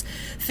nice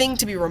thing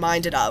to be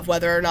reminded of,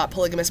 whether or not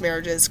polygamous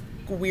marriages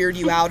weird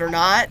you out or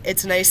not.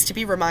 It's nice to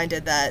be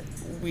reminded that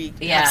we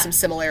have some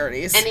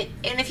similarities. And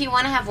if you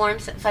want to have warm,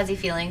 fuzzy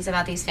feelings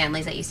about these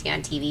families that you see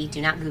on TV,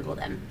 do not Google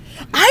them.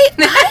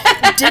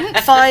 I didn't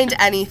find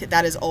anything.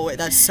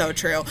 That's so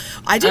true.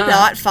 I did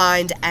not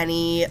find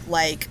any,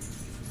 like,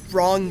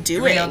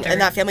 wrongdoing in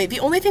that family. The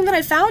only thing that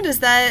I found is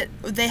that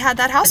they had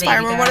that house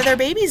fire where one of their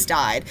babies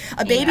died.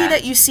 A baby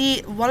that you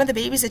see, one of the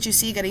babies that you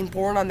see getting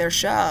born on their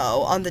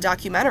show, on the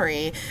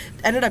documentary,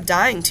 ended up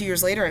dying 2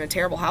 years later in a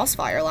terrible house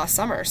fire last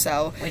summer.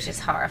 So, which is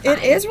horrifying.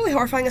 It is really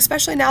horrifying,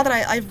 especially now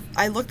that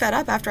I looked that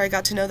up after I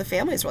got to know the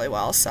families really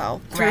well.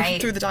 So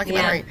through the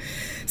documentary. Yeah.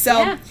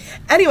 So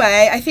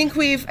anyway, I think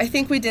we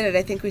did it.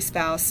 I think we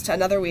spoused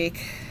another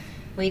week.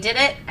 We did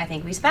it. I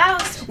think we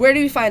spoused. Where do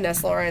you find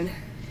us, Lauren?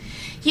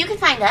 You can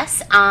find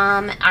us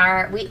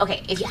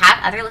if you have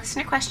other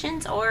listener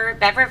questions or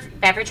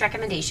beverage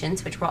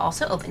recommendations, which we're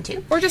also open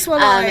to, or just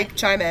want to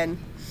chime in,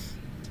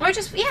 or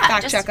just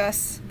check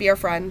us, be our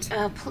friend.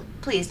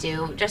 Please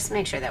do. Just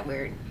make sure that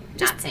we're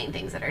not saying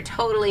things that are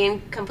totally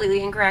and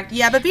completely incorrect.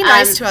 Yeah, but be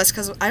nice to us,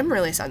 because I'm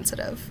really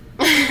sensitive.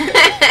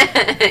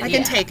 I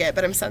can take it,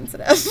 but I'm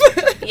sensitive.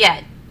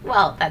 Yeah,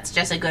 well, that's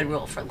just a good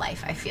rule for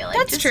life, I feel like.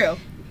 That's true.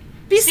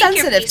 Be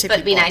sensitive to people,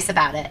 but be nice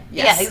about it.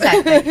 Yes. Yeah,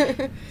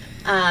 exactly.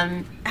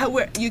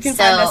 You can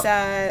find us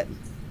at...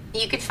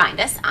 You could find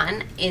us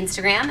on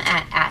Instagram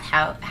at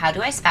how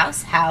do I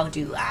spouse,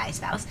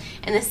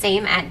 and the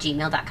same at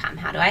gmail.com,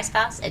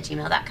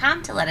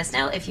 howdoispouse@gmail.com, to let us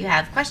know if you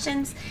have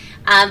questions.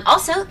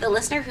 Also, the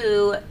listener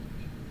who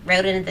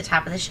wrote in at the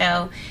top of the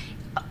show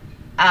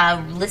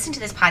listened to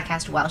this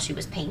podcast while she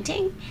was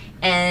painting,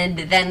 and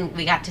then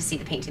we got to see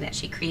the painting that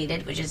she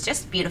created, which is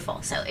just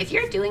beautiful. So if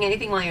you're doing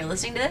anything while you're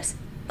listening to this,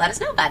 let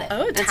us know about it.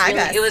 Oh, tag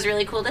us. It was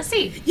really cool to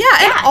see. Yeah,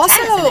 and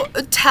also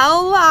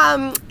tell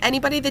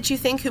anybody that you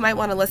think who might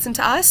want to listen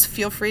to us.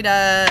 Feel free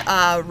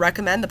to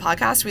recommend the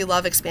podcast. We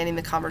love expanding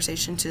the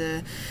conversation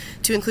to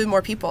include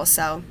more people.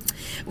 So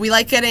we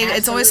like getting.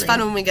 It's always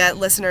fun when we get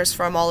listeners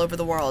from all over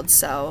the world.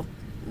 So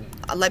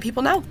let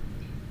people know.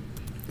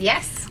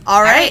 Yes.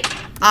 All right.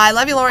 I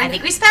love you, Lauren. I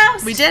think we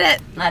spoused. We did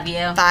it. Love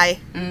you. Bye.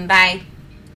 Bye.